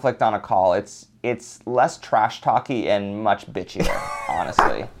have conflict on a call, it's less trash talky and much bitchier,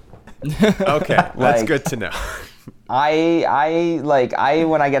 honestly. Okay, that's good to know. I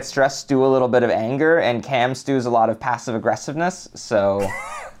when I get stressed do a little bit of anger, and Cam stews a lot of passive aggressiveness, so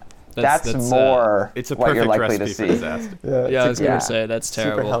that's more it's a what you're perfect likely to recipe for see. disaster. Yeah, I was gonna say that's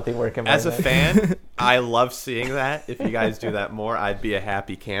terrible. Super healthy work As a environment. fan, I love seeing that. If you guys do that more, I'd be a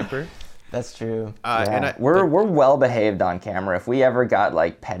happy camper. That's true. Yeah. We're well behaved on camera. If we ever got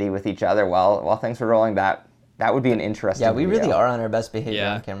like petty with each other while things were rolling, that would be an interesting. Yeah, we video. really are on our best behavior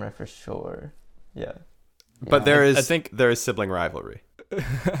Yeah. on camera for sure. Yeah. But there is, I think there is sibling rivalry.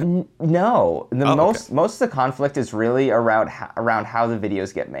 No, most okay. of the conflict is really around how the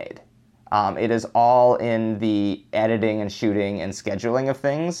videos get made. It is all in the editing and shooting and scheduling of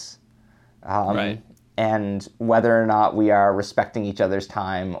things, Right. and whether or not we are respecting each other's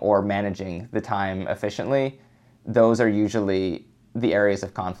time or managing the time efficiently. Those are usually the areas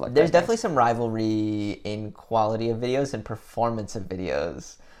of conflict. There's definitely some rivalry in quality of videos and performance of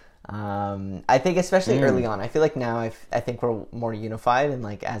videos. I think especially early on. I feel like now I think we're more unified and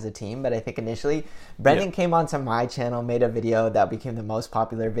like as a team, but I think initially Brendan came onto my channel, made a video that became the most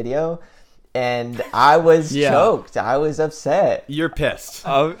popular video, and I was choked. I was upset. You're pissed.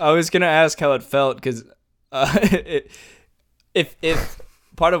 I was gonna ask how it felt because if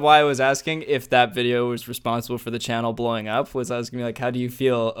part of why I was asking if that video was responsible for the channel blowing up was I was gonna be like, how do you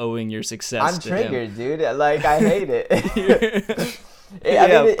feel owing your success? I'm to triggered, him? dude. Like I hate it. Yeah,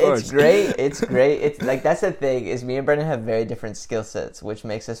 of it's course. great. It's great. It's like that's the thing is me and Brendan have very different skill sets, which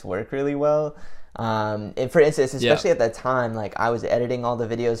makes us work really well. And for instance, especially at that time, like I was editing all the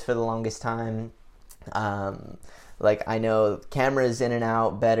videos for the longest time. Like I know cameras in and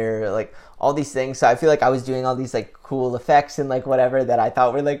out better, like all these things. So I feel like I was doing all these like cool effects and like whatever that I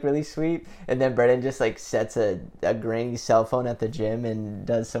thought were like really sweet. And then Brendan just like sets a grainy cell phone at the gym and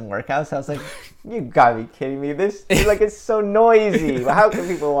does some workouts. I was like, you gotta be kidding me. This like it's so noisy. How can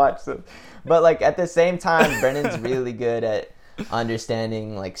people watch this? But like at the same time, Brendan's really good at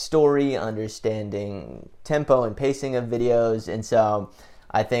understanding like story, understanding tempo and pacing of videos. And so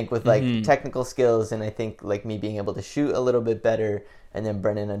I think with like technical skills and I think like me being able to shoot a little bit better and then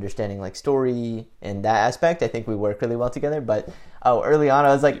Brendan understanding like story and that aspect, I think we work really well together. But early on I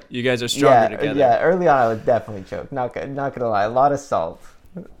was like, You guys are stronger together. Yeah, early on I was definitely choked. Not gonna lie, a lot of salt.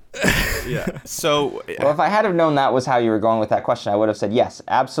 Yeah. So Well, if I had have known that was how you were going with that question, I would have said yes,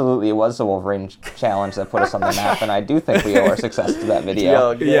 absolutely. It was the Wolverine challenge that put us on the map, and I do think we owe our success to that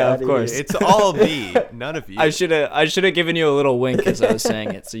video. Yeah, of course. it's all me, none of you. I should have given you a little wink as I was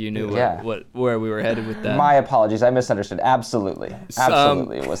saying it, so you knew Yeah. where we were headed with that. My apologies, I misunderstood. Absolutely,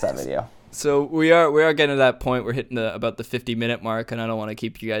 it was that video. So we are getting to that point. We're hitting about the 50-minute mark, and I don't want to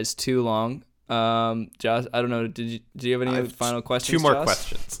keep you guys too long. Josh, I don't know. Do you have any final questions? Two more Josh?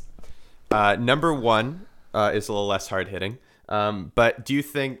 questions. Number one is a little less hard hitting. But do you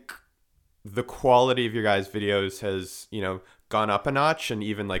think the quality of your guys' videos has, gone up a notch, and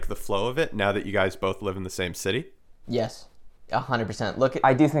even like the flow of it now that you guys both live in the same city? Yes, 100%. Look at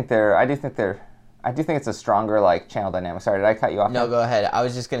I do think it's a stronger like channel dynamic. Sorry, did I cut you off? No, go ahead. I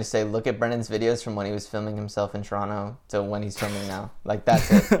was just going to say, look at Brendan's videos from when he was filming himself in Toronto to when he's filming now. Like,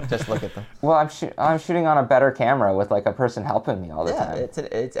 that's it. Just look at them. Well, I'm shooting on a better camera with like a person helping me all the Yeah, time.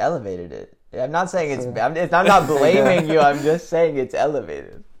 it's elevated it. I'm not saying I'm not blaming you. I'm just saying it's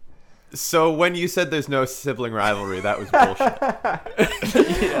elevated. So when you said there's no sibling rivalry, that was bullshit.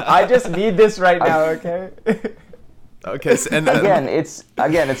 I just need this right now, okay? Okay, so, and it's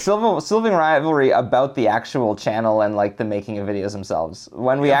sibling rivalry about the actual channel and like the making of videos themselves.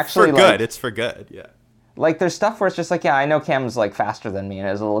 When we actually for good, it's for good, yeah. like there's stuff where it's just like, yeah, I know Cam's like faster than me and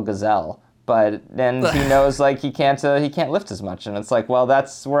is a little gazelle, but then he knows like he can't lift as much, and it's like, well,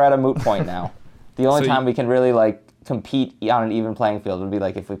 we're at a moot point now. The only time we can really like compete on an even playing field would be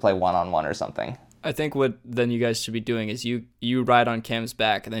like if we play 1-on-1 or something. I think what then you guys should be doing is you ride on Cam's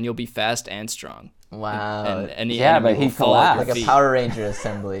back, and then you'll be fast and strong. Wow. And any Yeah, enemy but he'd will fall at your Like a feet. Power Ranger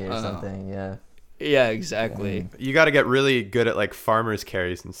assembly or something, yeah. Yeah, exactly. You got to get really good at like farmers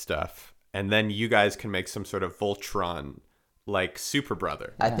carries and stuff, and then you guys can make some sort of Voltron like Super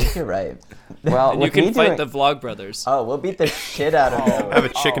Brother. I think you're right. Well, And you with me can fight doing- the Vlogbrothers. Oh, we'll beat the shit out of them. Have a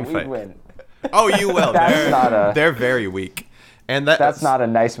chicken we'd fight. win. Oh, you will. That's They're very weak, and That's not a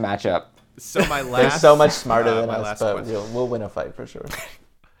nice matchup. So my last. They're so much smarter than my us, last but question. we'll win a fight for sure.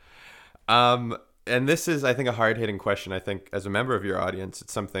 And this is, I think, a hard-hitting question. I think as a member of your audience,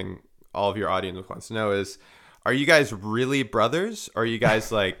 it's something all of your audience wants to know is, are you guys really brothers? Or are you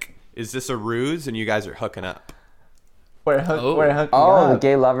guys like, is this a ruse and you guys are hooking up? We're hooking Oh, up. the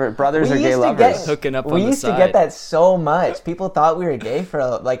gay lover brothers are We gay used to lovers. get- Hooking up We on the used to side. get that so much. People thought we were gay for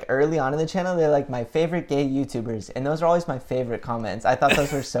like early on in the channel. They're like my favorite gay YouTubers, and those are always my favorite comments. I thought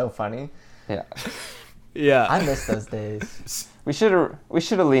those were so funny. Yeah, Yeah. I miss those days. we should have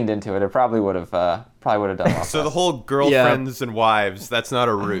leaned into it. It probably would have done well. So the whole girlfriends and wives, that's not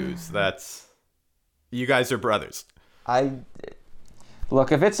a ruse. That's, you guys are brothers.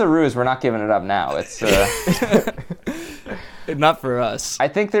 Look, if it's a ruse, we're not giving it up now. It's. Not for us. I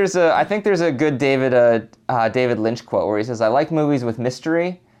think there's a good David Lynch quote where he says, "I like movies with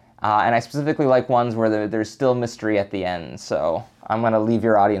mystery, and I specifically like ones where there's still mystery at the end." So I'm gonna leave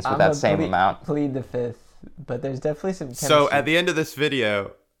your audience with that same amount. Plead the fifth, but there's definitely some. So chemistry. at the end of this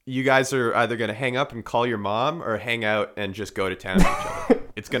video, you guys are either going to hang up and call your mom or hang out and just go to town with each other.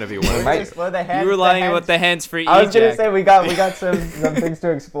 It's going to be one of might- the two. Well, the hands, You were the lying hands- about the hands-free I was gonna ejac. say we got some things to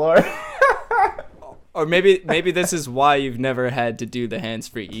explore. Or maybe this is why you've never had to do the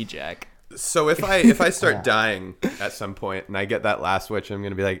hands-free ejac. So if I start dying at some point and I get that last switch, I'm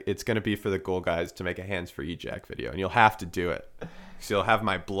going to be like, it's going to be for the Goal Guys to make a hands-free ejac video, and you'll have to do it. So you'll have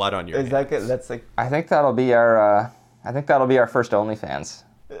my blood on your Is hands. that good? That's like I think that'll be our first OnlyFans.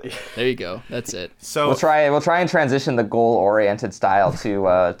 There you go. That's it. So We'll try and transition the goal-oriented style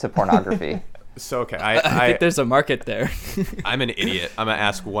to pornography. So okay, I think there's a market there. I'm an idiot. I'm gonna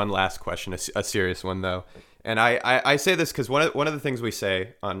ask one last question, a serious one though. And I say this because one of the things we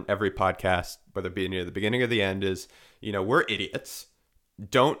say on every podcast, whether it be near the beginning or the end, is, you know, we're idiots.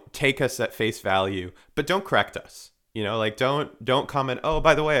 Don't take us at face value, but don't correct us. You know, like don't comment, oh,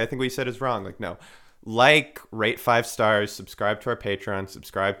 by the way, I think what you said is wrong. Like, no. Like, rate 5 stars, subscribe to our Patreon,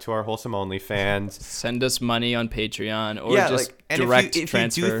 subscribe to our Wholesome OnlyFans. Send us money on Patreon or Yeah, just like, and direct if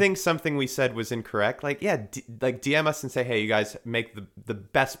transfer. you do think something we said was incorrect, like, yeah, DM us and say, hey, you guys make the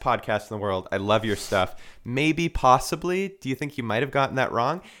best podcast in the world. I love your stuff. Maybe, possibly, do you think you might have gotten that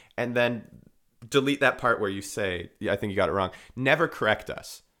wrong? And then delete that part where you say, yeah, I think you got it wrong. Never correct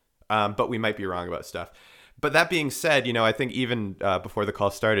us, but we might be wrong about stuff. But that being said, you know, I think even before the call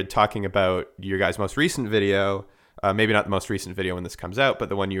started, talking about your guys' most recent video, maybe not the most recent video when this comes out, but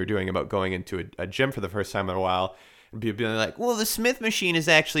the one you were doing about going into a gym for the first time in a while, and people being like, well, the Smith machine is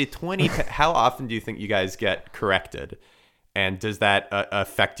actually 20. How often do you think you guys get corrected? And does that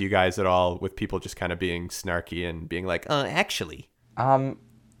affect you guys at all with people just kind of being snarky and being like, actually?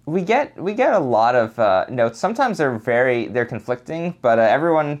 We get a lot of notes. Sometimes they're conflicting, but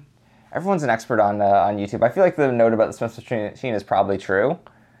everyone's an expert on YouTube. I feel like the note about the Smith machine is probably true.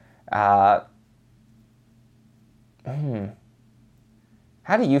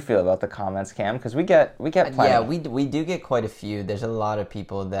 How do you feel about the comments, Cam? Because we get plenty. yeah, we do get quite a few. There's a lot of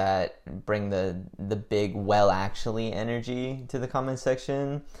people that bring the big well actually energy to the comment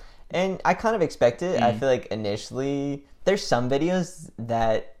section, and I kind of expect it. I feel like initially there's some videos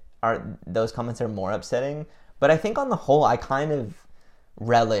that those comments are more upsetting, but I think on the whole I kind of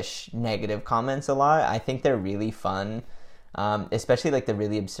relish negative comments a lot. I think they're really fun, especially like the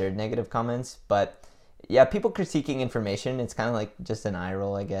really absurd negative comments. But yeah, people critiquing information, it's kind of like just an eye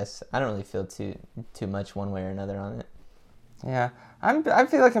roll, I guess. I don't really feel too much one way or another on it. Yeah, I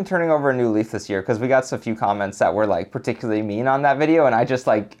feel like I'm turning over a new leaf this year because we got a few comments that were like particularly mean on that video, and I just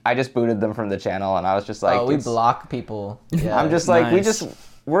booted them from the channel, and I was just like, we block people. Yeah. I'm just like, Nice.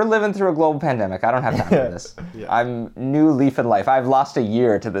 we're living through a global pandemic. I don't have time for this. I'm new leaf in life. I've lost a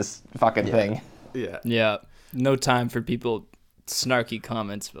year to this fucking thing. Yeah. Yeah. No time for people snarky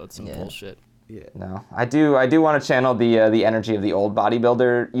comments about some bullshit. No, I do want to channel the energy of the old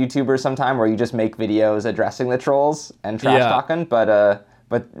bodybuilder YouTubers sometime, where you just make videos addressing the trolls and trash talking. But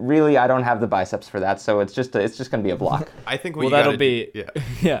But really, I don't have the biceps for that, so it's just going to be a block. I think what Well, you that'll gotta be do,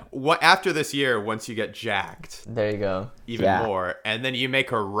 yeah. What after this year, once you get jacked There you go. even Yeah. more, and then you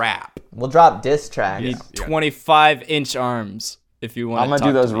make a rap. We'll drop diss tracks. Need Yeah. 25-inch arms if you want. I'm gonna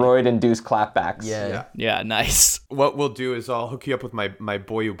do those roid-induced clapbacks. Yeah. Yeah. Yeah, nice. What we'll do is I'll hook you up with my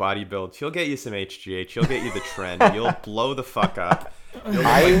Boyu bodybuild. He'll get you some HGH. He'll get you the trend. You'll blow the fuck up. You'll look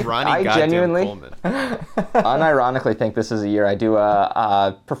like Ronnie I goddamn genuinely- Coleman. Unironically, think this is a year I do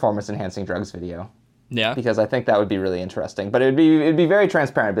a performance-enhancing drugs video. Yeah. Because I think that would be really interesting. But it'd be very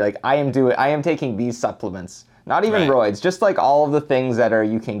transparent. It'd be like, I am taking these supplements, not even Right. roids, just like all of the things that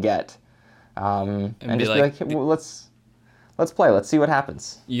you can get, and be just like- be like, well, let's play, let's see what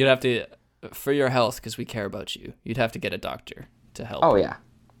happens. You'd have to, for your health, because we care about you, you'd have to get a doctor to help. Oh yeah.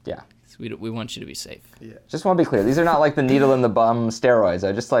 'Cause we want you to be safe. Just want to be clear, these are not like the needle in the bum steroids.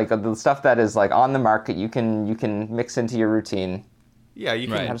 They're just like the stuff that is like on the market. You can mix into your routine. Yeah, you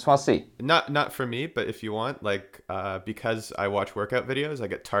can. Right. I just want to see. Not for me, but if you want, like, because I watch workout videos, I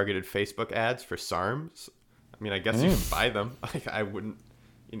get targeted Facebook ads for SARMs. I mean, I guess you can buy them. Like, I wouldn't,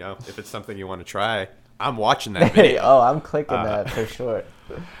 if it's something you want to try, I'm watching that Hey, video. oh, I'm clicking that for sure.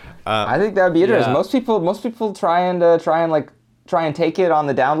 I think that would be interesting. Yeah. Most people try and take it on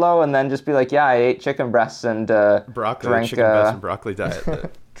the down low and then just be like, yeah, I ate chicken breasts and Broccoli, drank chicken breast and broccoli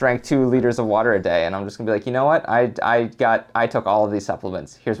diet. drank 2 liters of water a day, and I'm just gonna be like, you know what? I took all of these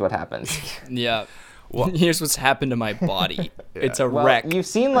supplements. Here's what happens. Yeah. Here's what's happened to my body. It's a Well, wreck. you've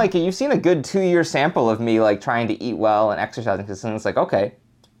seen a good 2-year sample of me like trying to eat well and exercising, because it's like, okay,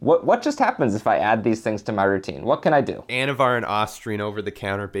 what just happens if I add these things to my routine? What can I do? Anavar and Austrian over the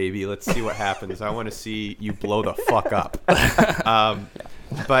counter, baby. Let's see what happens. I want to see you blow the fuck up.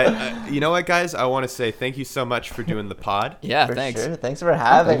 But you know what, guys? I want to say thank you so much for doing the pod. Yeah, For thanks. sure. Thanks for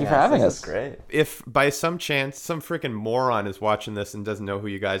having you for us. having This us. is great. If by some chance some freaking moron is watching this and doesn't know who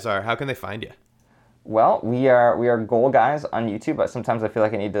you guys are, how can they find you? Well, we are Goal Guys on YouTube, but sometimes I feel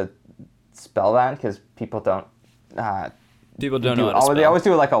like I need to spell that because people don't. People don't know how to spell. They always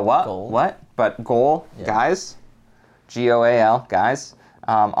do it like a what? Goal. What? But Goal Guys, GOAL guys.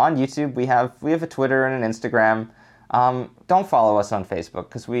 On YouTube, we have a Twitter and an Instagram. Don't follow us on Facebook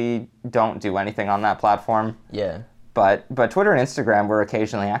because we don't do anything on that platform. Yeah. But Twitter and Instagram, we're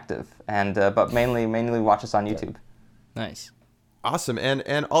occasionally active, and but mainly watch us on YouTube. Nice. Awesome.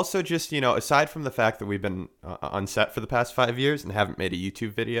 And also just, aside from the fact that we've been on set for the past 5 years and haven't made a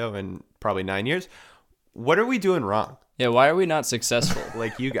YouTube video in probably 9 years, what are we doing wrong? Yeah, why are we not successful?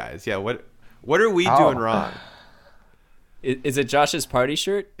 Like you guys. Yeah, what are we doing wrong? Is it Josh's party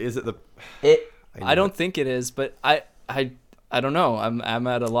shirt? Is it the I don't think it is, but I don't know. I'm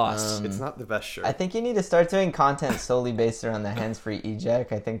at a loss. it's not the best shirt. I think you need to start doing content solely based around the hands-free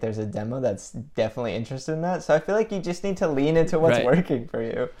eject. I think there's a demo that's definitely interested in that. So I feel like you just need to lean into what's Right. working for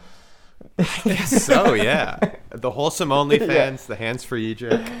you. So yeah. The wholesome OnlyFans, the hands-free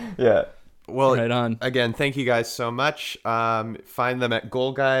eject. Yeah. Well, Right on. Again, thank you guys so much. Find them at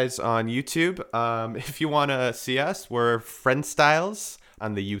Goal Guys on YouTube. If you want to see us, we're Friend Styles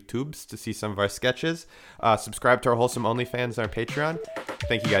on the YouTubes to see some of our sketches. Subscribe to our wholesome OnlyFans and our Patreon.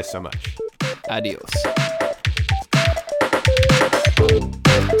 Thank you guys so much. Adios.